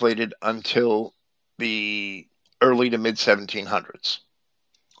translated until the early to mid 1700s.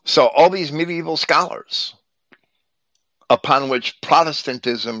 So all these medieval scholars upon which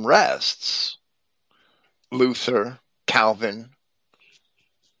Protestantism rests, Luther, Calvin,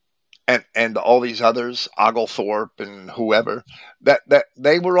 and all these others, Oglethorpe and whoever, that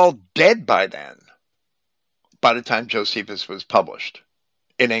they were all dead by then, by the time Josephus was published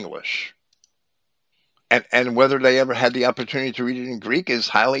in English. And whether they ever had the opportunity to read it in Greek is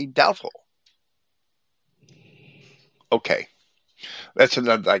highly doubtful. Okay. That's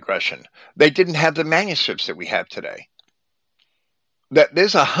another digression. They didn't have the manuscripts that we have today.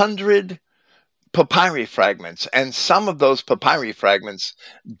 There's 100 papyri fragments, and some of those papyri fragments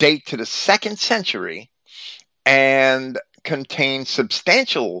date to the 2nd century and contain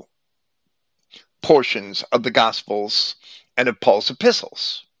substantial portions of the Gospels and of Paul's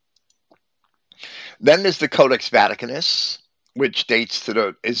epistles. Then there's the Codex Vaticanus, which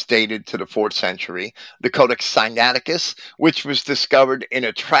is dated to the 4th century. The Codex Sinaiticus, which was discovered in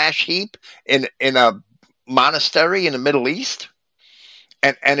a trash heap in a monastery in the Middle East,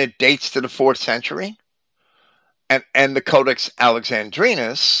 and it dates to the 4th century. And the Codex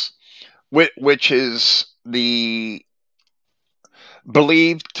Alexandrinus, which is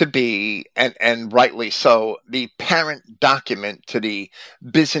believed to be, and rightly so, the parent document to the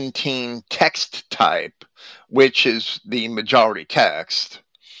Byzantine text type, which is the majority text,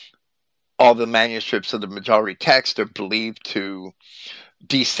 all the manuscripts of the majority text are believed to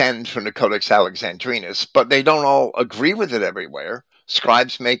descend from the Codex Alexandrinus, but they don't all agree with it everywhere.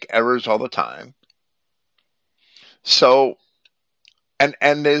 Scribes make errors all the time. So,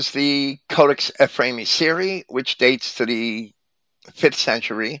 and there's the Codex Ephraemi Syri, which dates to the 5th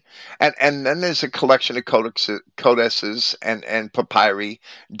century, and then there's a collection of codices and papyri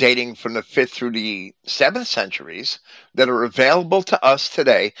dating from the 5th through the 7th centuries that are available to us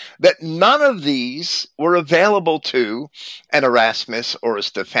today, that none of these were available to an Erasmus or a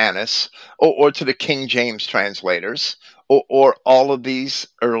Stephanus or to the King James translators or all of these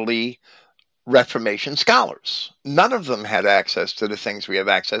early Reformation scholars. None of them had access to the things we have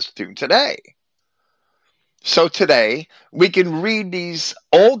access to today. So today, we can read these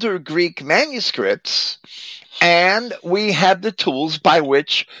older Greek manuscripts, and we have the tools by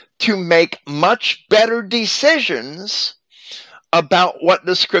which to make much better decisions about what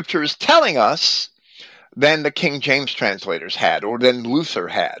the scripture is telling us than the King James translators had, or than Luther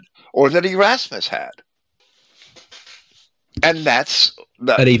had, or that Erasmus had. And that's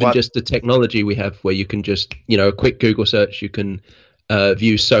and even just the technology we have, where you can just, a quick Google search, you can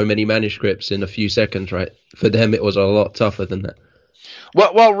view so many manuscripts in a few seconds, right? For them, it was a lot tougher than that.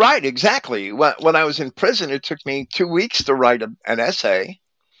 Well, right, exactly. When I was in prison, it took me 2 weeks to write an essay,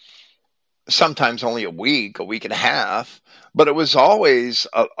 sometimes only a week and a half, but it was always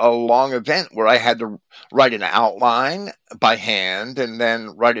a long event where I had to write an outline by hand and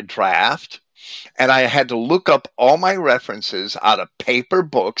then write a draft. And I had to look up all my references out of paper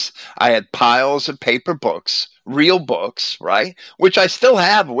books. I had piles of paper books, real books, right? Which I still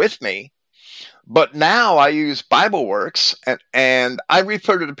have with me. But now I use BibleWorks, and I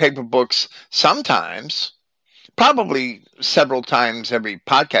refer to the paper books sometimes, probably several times every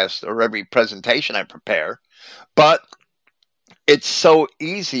podcast or every presentation I prepare. But it's so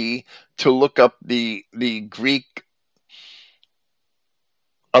easy to look up the Greek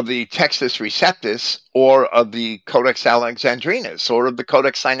of the Textus Receptus or of the Codex Alexandrinus or of the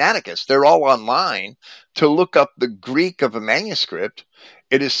Codex Sinaiticus. They're all online. To look up the Greek of a manuscript,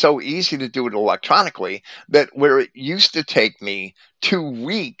 it is so easy to do it electronically that where it used to take me 2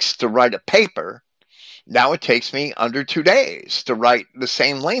 weeks to write a paper, now it takes me under 2 days to write the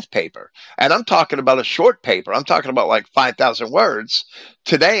same length paper. And I'm talking about a short paper. I'm talking about like 5,000 words.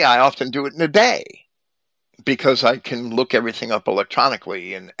 Today, I often do it in a day, because I can look everything up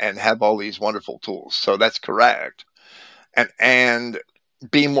electronically and have all these wonderful tools. So that's correct. And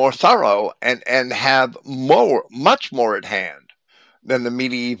be more thorough and have much more at hand than the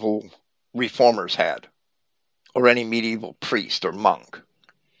medieval reformers had, or any medieval priest or monk.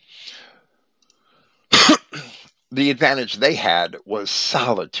 The advantage they had was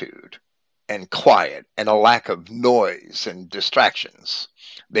solitude and quiet and a lack of noise and distractions.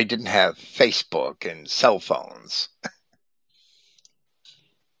 They didn't have Facebook and cell phones.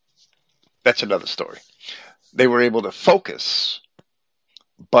 That's another story. They were able to focus,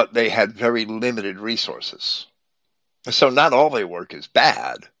 but they had very limited resources. So not all their work is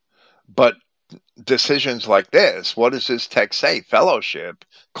bad, but decisions like this, what does this text say? Fellowship,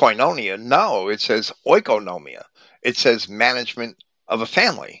 koinonia? No, it says oikonomia. It says management of a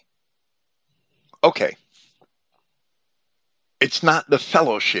family. Okay. It's not the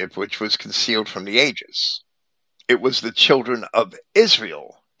fellowship which was concealed from the ages. It was the children of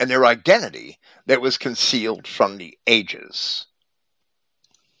Israel and their identity that was concealed from the ages.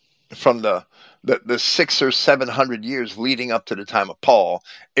 From the 600 or 700 years leading up to the time of Paul,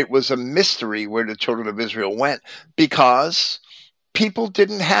 it was a mystery where the children of Israel went, because people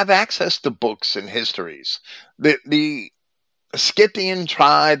didn't have access to books and histories. The Scythian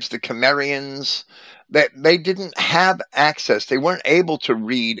tribes, the Cimmerians, that they didn't have access. They weren't able to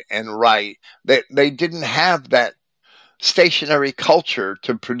read and write. They didn't have that stationary culture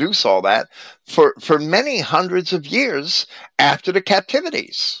to produce all that for many hundreds of years after the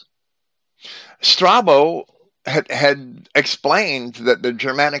captivities. Strabo had explained that the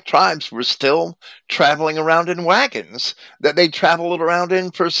Germanic tribes were still traveling around in wagons that they traveled around in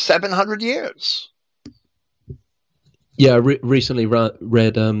for 700 years. Yeah, I recently read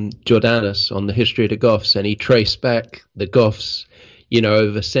Jordanus on the history of the Goths, and he traced back the Goths,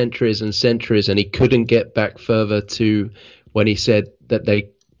 over centuries and centuries, and he couldn't get back further to when he said that they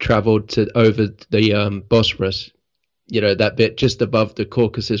traveled over the Bosphorus, that bit just above the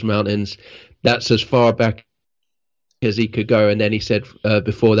Caucasus Mountains. That's as far back as he could go. And then he said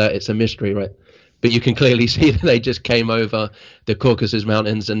before that, it's a mystery, right? But you can clearly see that they just came over the Caucasus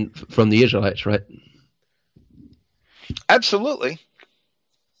Mountains and from the Israelites, right? Absolutely.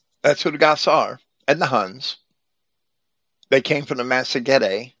 That's who the Goths are, and the Huns. They came from the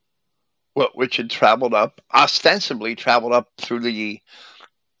Massagetae, which had ostensibly traveled up through the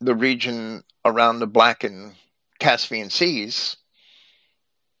region around the Black and Caspian Seas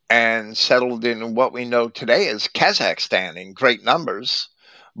and settled in what we know today as Kazakhstan in great numbers.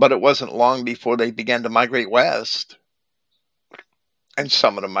 But it wasn't long before they began to migrate west, and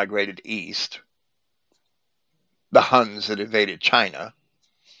some of them migrated east. The Huns that invaded China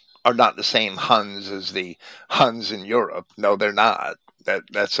are not the same Huns as the Huns in Europe. No, they're not.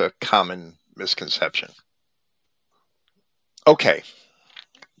 That's a common misconception. Okay.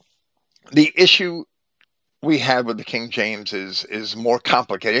 The issue we have with the King James is more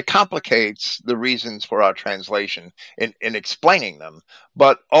complicated. It complicates the reasons for our translation in explaining them,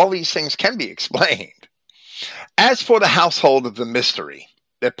 but all these things can be explained. As for the household of the mystery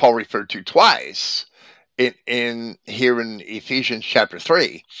that Paul referred to twice in Ephesians chapter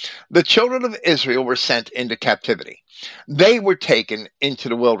 3, the children of Israel were sent into captivity. They were taken into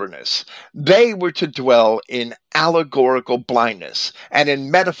the wilderness. They were to dwell in allegorical blindness and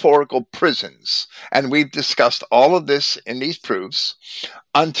in metaphorical prisons. And we've discussed all of this in these proofs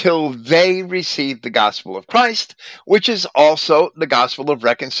until they received the gospel of Christ, which is also the gospel of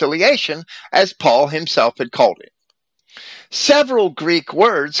reconciliation, as Paul himself had called it. Several Greek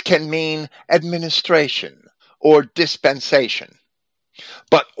words can mean administration or dispensation.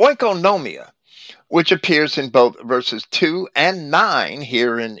 But oikonomia, which appears in both verses 2 and 9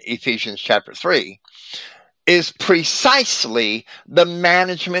 here in Ephesians chapter 3, is precisely the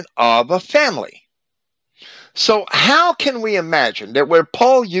management of a family. So how can we imagine that where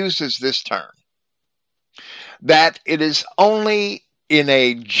Paul uses this term, that it is only in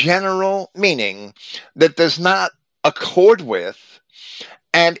a general meaning that does not accord with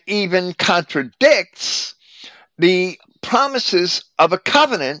and even contradicts the promises of a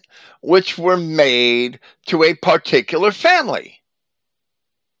covenant which were made to a particular family?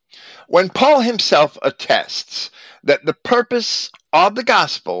 When Paul himself attests that the purpose of the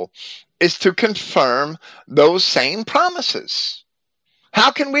gospel is to confirm those same promises,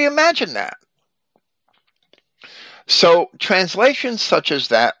 how can we imagine that? So translations such as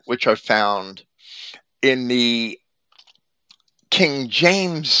that which are found in the King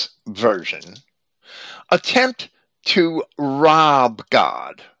James Version attempt to rob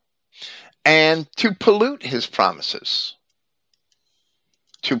God and to pollute his promises,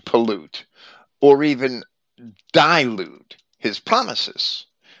 to pollute or even dilute his promises.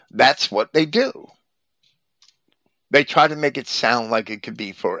 That's what they do. They try to make it sound like it could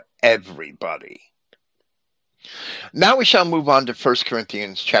be for everybody. Now we shall move on to 1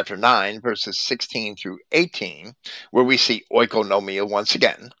 Corinthians chapter 9, verses 16 through 18, where we see oikonomia once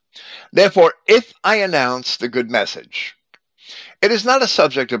again. Therefore, if I announce the good message, it is not a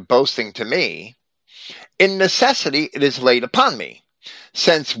subject of boasting to me. In necessity it is laid upon me,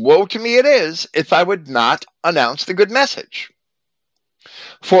 since woe to me it is if I would not announce the good message.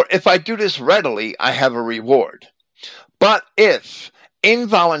 For if I do this readily, I have a reward. But if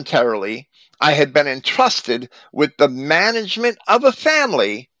involuntarily I had been entrusted with the management of a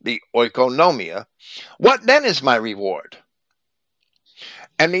family, the oikonomia, what then is my reward?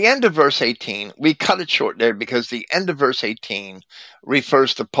 And the end of verse 18, we cut it short there because the end of verse 18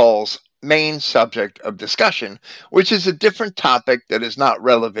 refers to Paul's main subject of discussion, which is a different topic that is not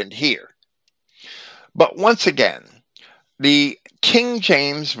relevant here. But once again, the King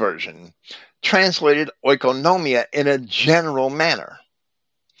James Version translated oikonomia in a general manner.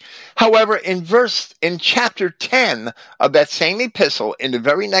 However, in chapter 10 of that same epistle, in the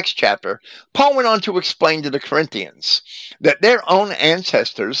very next chapter, Paul went on to explain to the Corinthians that their own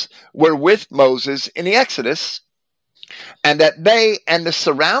ancestors were with Moses in the Exodus, and that they and the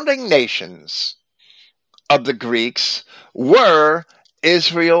surrounding nations of the Greeks were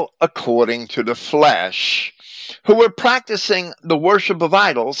Israel according to the flesh, who were practicing the worship of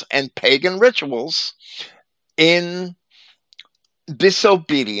idols and pagan rituals in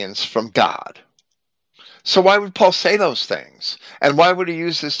disobedience from God. So why would Paul say those things? And why would he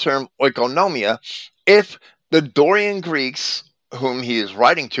use this term oikonomia if the Dorian Greeks, whom he is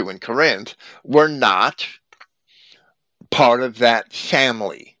writing to in Corinth, were not part of that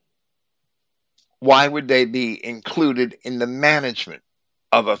family? Why would they be included in the management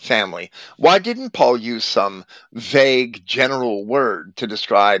of a family? Why didn't Paul use some vague general word to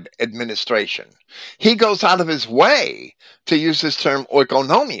describe administration? He goes out of his way to use this term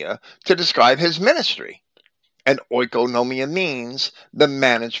oikonomia to describe his ministry. And oikonomia means the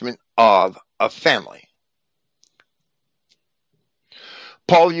management of a family.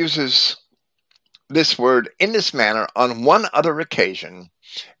 Paul uses this word in this manner on one other occasion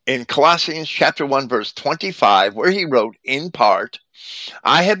in Colossians chapter 1 verse 25, where he wrote in part,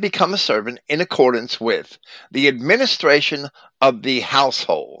 I have become a servant in accordance with the administration of the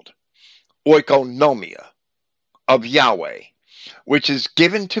household, oikonomia, of Yahweh, which is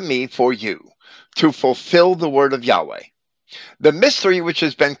given to me for you, to fulfill the word of Yahweh. The mystery which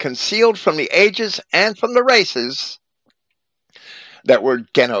has been concealed from the ages and from the races, that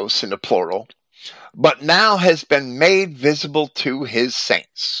word genos in the plural, but now has been made visible to his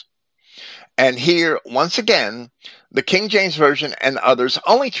saints. And here, once again, the King James Version and others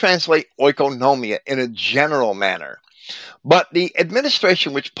only translate oikonomia in a general manner. But the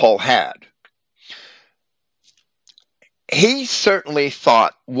administration which Paul had, he certainly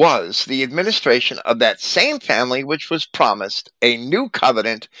thought was the administration of that same family which was promised a new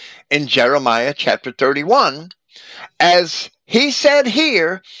covenant in Jeremiah chapter 31, as he said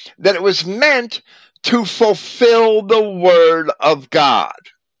here that it was meant to fulfill the word of God.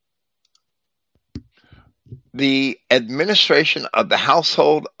 The administration of the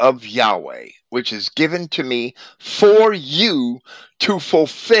household of Yahweh, which is given to me for you to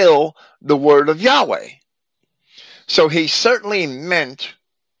fulfill the word of Yahweh. So he certainly meant,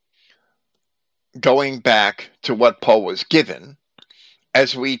 going back to what Paul was given,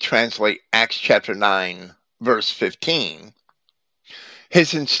 as we translate Acts chapter 9, verse 15,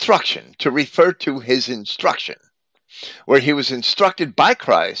 his instruction, to refer to his instruction, where he was instructed by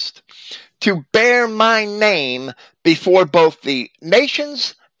Christ to bear my name before both the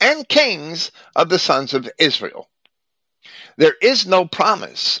nations and kings of the sons of Israel. There is no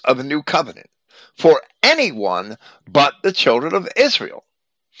promise of a new covenant for anyone but the children of Israel.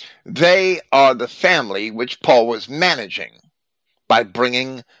 They are the family which Paul was managing by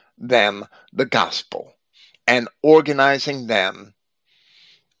bringing them the gospel and organizing them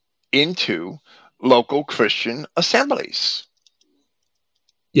into local Christian assemblies.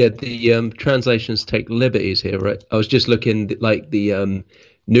 Yeah, the translations take liberties here, right? I was just looking, like the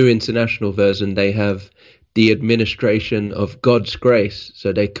New International Version, they have the administration of God's grace.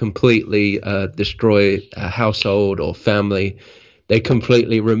 So they completely destroy a household or family. They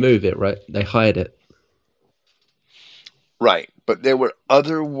completely remove it, right? They hide it. Right, but there were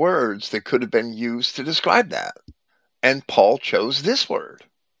other words that could have been used to describe that. And Paul chose this word.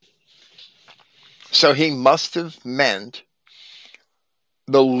 So he must have meant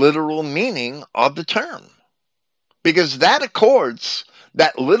the literal meaning of the term, because that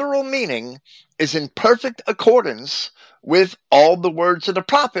literal meaning is in perfect accordance with all the words of the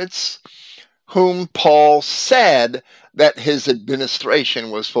prophets whom Paul said that his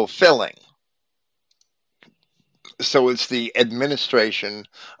administration was fulfilling. So it's the administration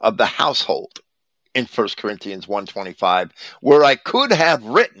of the household in 1 Corinthians 1:25, where I could have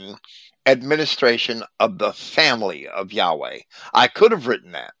written administration of the family of Yahweh. I could have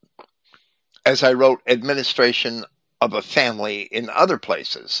written that, as I wrote administration of a family in other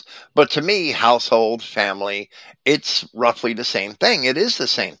places. But to me, household, family, it's roughly the same thing. It is the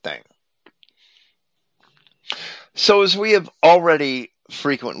same thing. So as we have already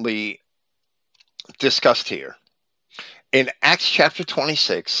frequently discussed here, in Acts chapter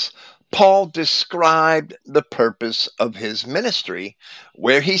 26, Paul described the purpose of his ministry,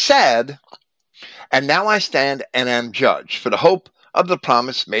 where he said, "And now I stand and am judged for the hope of the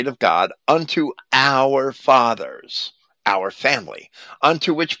promise made of God unto our fathers," our family,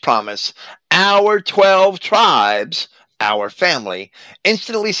 "unto which promise our 12 tribes," our family,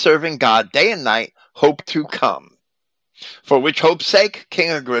 "instantly serving God day and night, hope to come. For which hope's sake,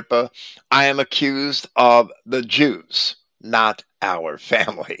 King Agrippa, I am accused of the Jews," not our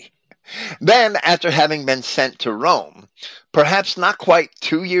family. Then, after having been sent to Rome, perhaps not quite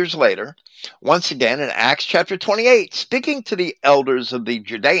 2 years later, once again in Acts chapter 28, speaking to the elders of the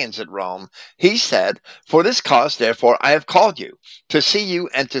Judeans at Rome, he said, "For this cause, therefore, I have called you, to see you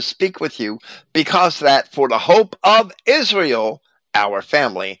and to speak with you, because that for the hope of Israel," our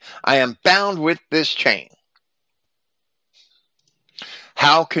family, "I am bound with this chain."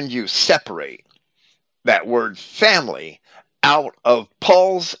 How can you separate that word family out of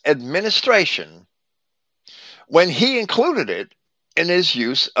Paul's administration when he included it in his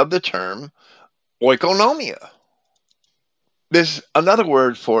use of the term oikonomia? There's another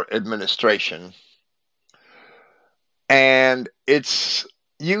word for administration, and it's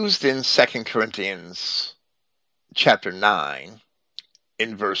used in 2 Corinthians chapter 9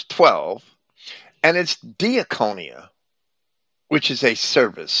 in verse 12, and it's diaconia, which is a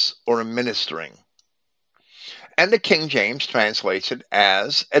service or a ministering. And the King James translates it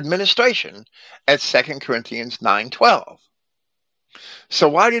as administration at 2 Corinthians 9:12. So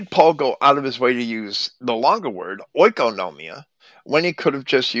why did Paul go out of his way to use the longer word, oikonomia, when he could have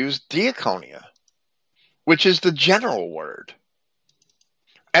just used diaconia, which is the general word?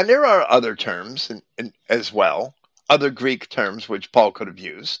 And there are other terms as well, other Greek terms which Paul could have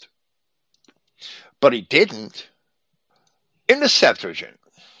used, but he didn't. In the Septuagint,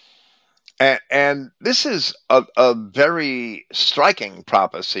 and this is a very striking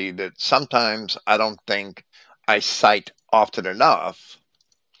prophecy that sometimes I don't think I cite often enough.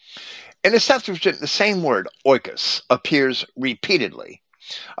 In the Septuagint, the same word, oikos, appears repeatedly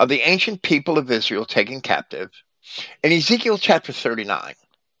of the ancient people of Israel taken captive in Ezekiel chapter 39,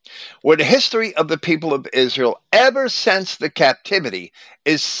 where the history of the people of Israel ever since the captivity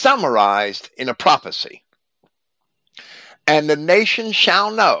is summarized in a prophecy. And the nation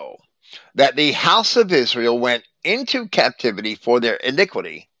shall know that the house of Israel went into captivity for their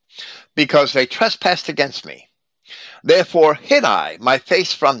iniquity, because they trespassed against me. Therefore hid I my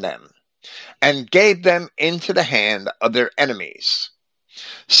face from them, and gave them into the hand of their enemies.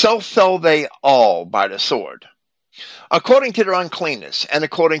 So fell they all by the sword. According to their uncleanness, and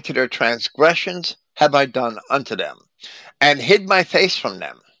according to their transgressions have I done unto them, and hid my face from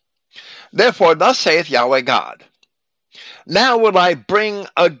them. Therefore thus saith Yahweh God, now will I bring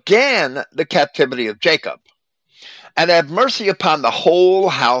again the captivity of Jacob, and have mercy upon the whole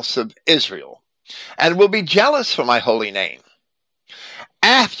house of Israel, and will be jealous for my holy name.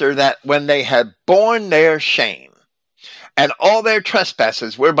 After that, when they have borne their shame, and all their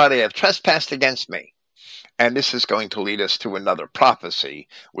trespasses whereby they have trespassed against me. And this is going to lead us to another prophecy,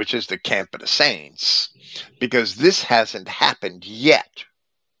 which is the camp of the saints, because this hasn't happened yet.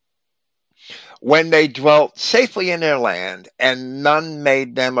 When they dwelt safely in their land, and none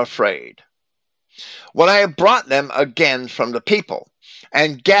made them afraid. When I have brought them again from the people,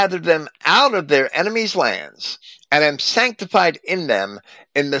 and gathered them out of their enemies' lands, and am sanctified in them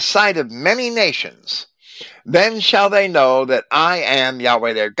in the sight of many nations, then shall they know that I am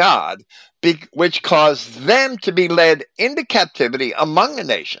Yahweh their God, which caused them to be led into captivity among the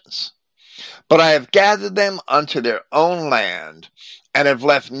nations. But I have gathered them unto their own land, and have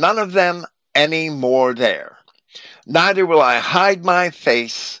left none of them any more there. Neither will I hide my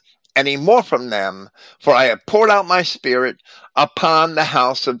face any more from them, for I have poured out my spirit upon the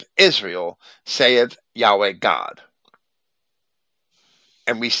house of Israel, saith Yahweh God.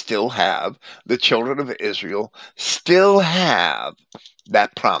 And we still have, the children of Israel still have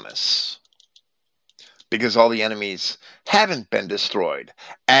that promise, because all the enemies haven't been destroyed,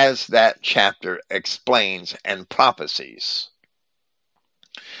 as that chapter explains and prophesies.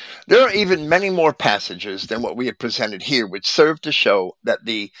 There are even many more passages than what we have presented here, which serve to show that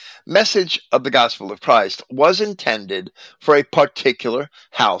the message of the gospel of Christ was intended for a particular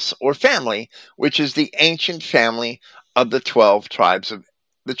house or family, which is the ancient family of the 12 tribes of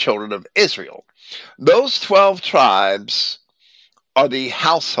the children of Israel. Those 12 tribes are the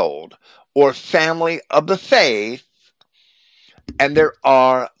household or family of the faith, and there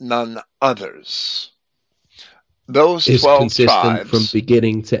are none others. Those 12 it's consistent tribes, from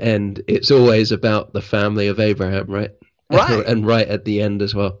beginning to end. It's always about the family of Abraham, right? Right. And right at the end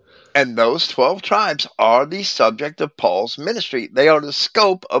as well. And those 12 tribes are the subject of Paul's ministry. They are the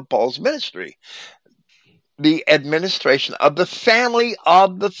scope of Paul's ministry. The administration of the family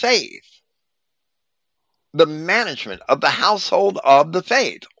of the faith. The management of the household of the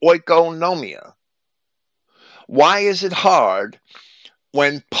faith. Oikonomia. Why is it hard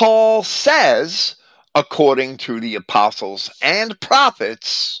when Paul says, according to the apostles and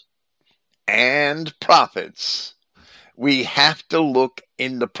prophets, we have to look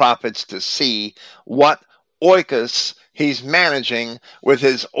in the prophets to see what oikos he's managing with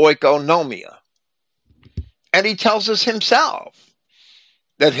his oikonomia. And he tells us himself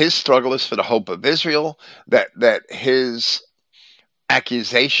that his struggle is for the hope of Israel, that his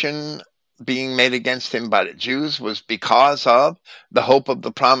accusation being made against him by the Jews was because of the hope of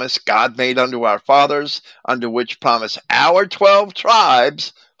the promise God made unto our fathers, under which promise our 12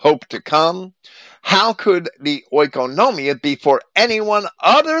 tribes hope to come. How could the oikonomia be for anyone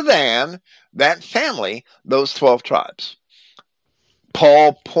other than that family, those 12 tribes?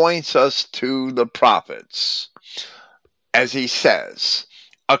 Paul points us to the prophets, as he says,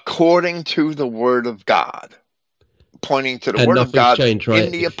 according to the word of God. Pointing to the and word of God changed, right?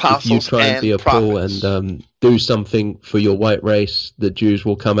 in the apostles if you try and be a prophets. Paul and do something for your white race, the Jews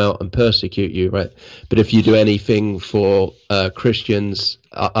will come out and persecute you, right? But if you do anything for Christians,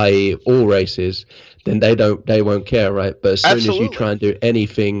 i.e. all races, then they won't care, right? But as soon Absolutely. as you try and do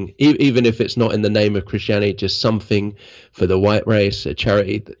anything, even if it's not in the name of Christianity, just something for the white race, a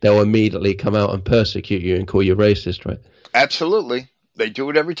charity, they'll immediately come out and persecute you and call you racist, right? Absolutely. They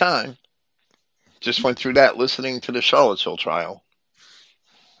do it every time. Just went through that listening to the Charlottesville trial.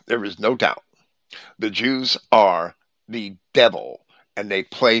 There is no doubt. The Jews are the devil, and they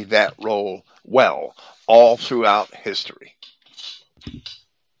play that role well all throughout history.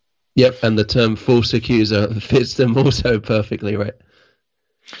 Yep, and the term false accuser fits them also perfectly, right?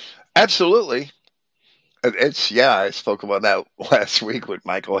 Absolutely. I spoke about that last week with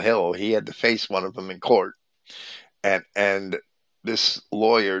Michael Hill. He had to face one of them in court. And this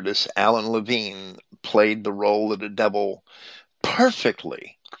lawyer, this Alan Levine, played the role of the devil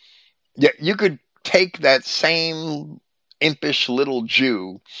perfectly. Yeah, you could take that same impish little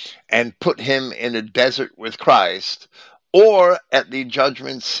Jew and put him in a desert with Christ or at the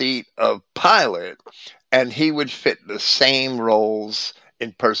judgment seat of Pilate, and he would fit the same roles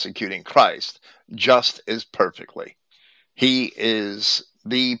in persecuting Christ just as perfectly. He is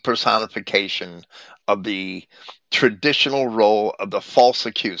the personification of the traditional role of the false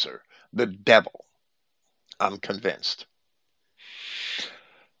accuser, the devil. I'm convinced.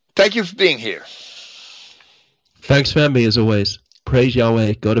 Thank you for being here. Thanks for having me, as always. Praise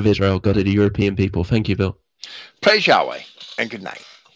Yahweh, God of Israel, God of the European people. Thank you, Bill. Praise Yahweh, and good night.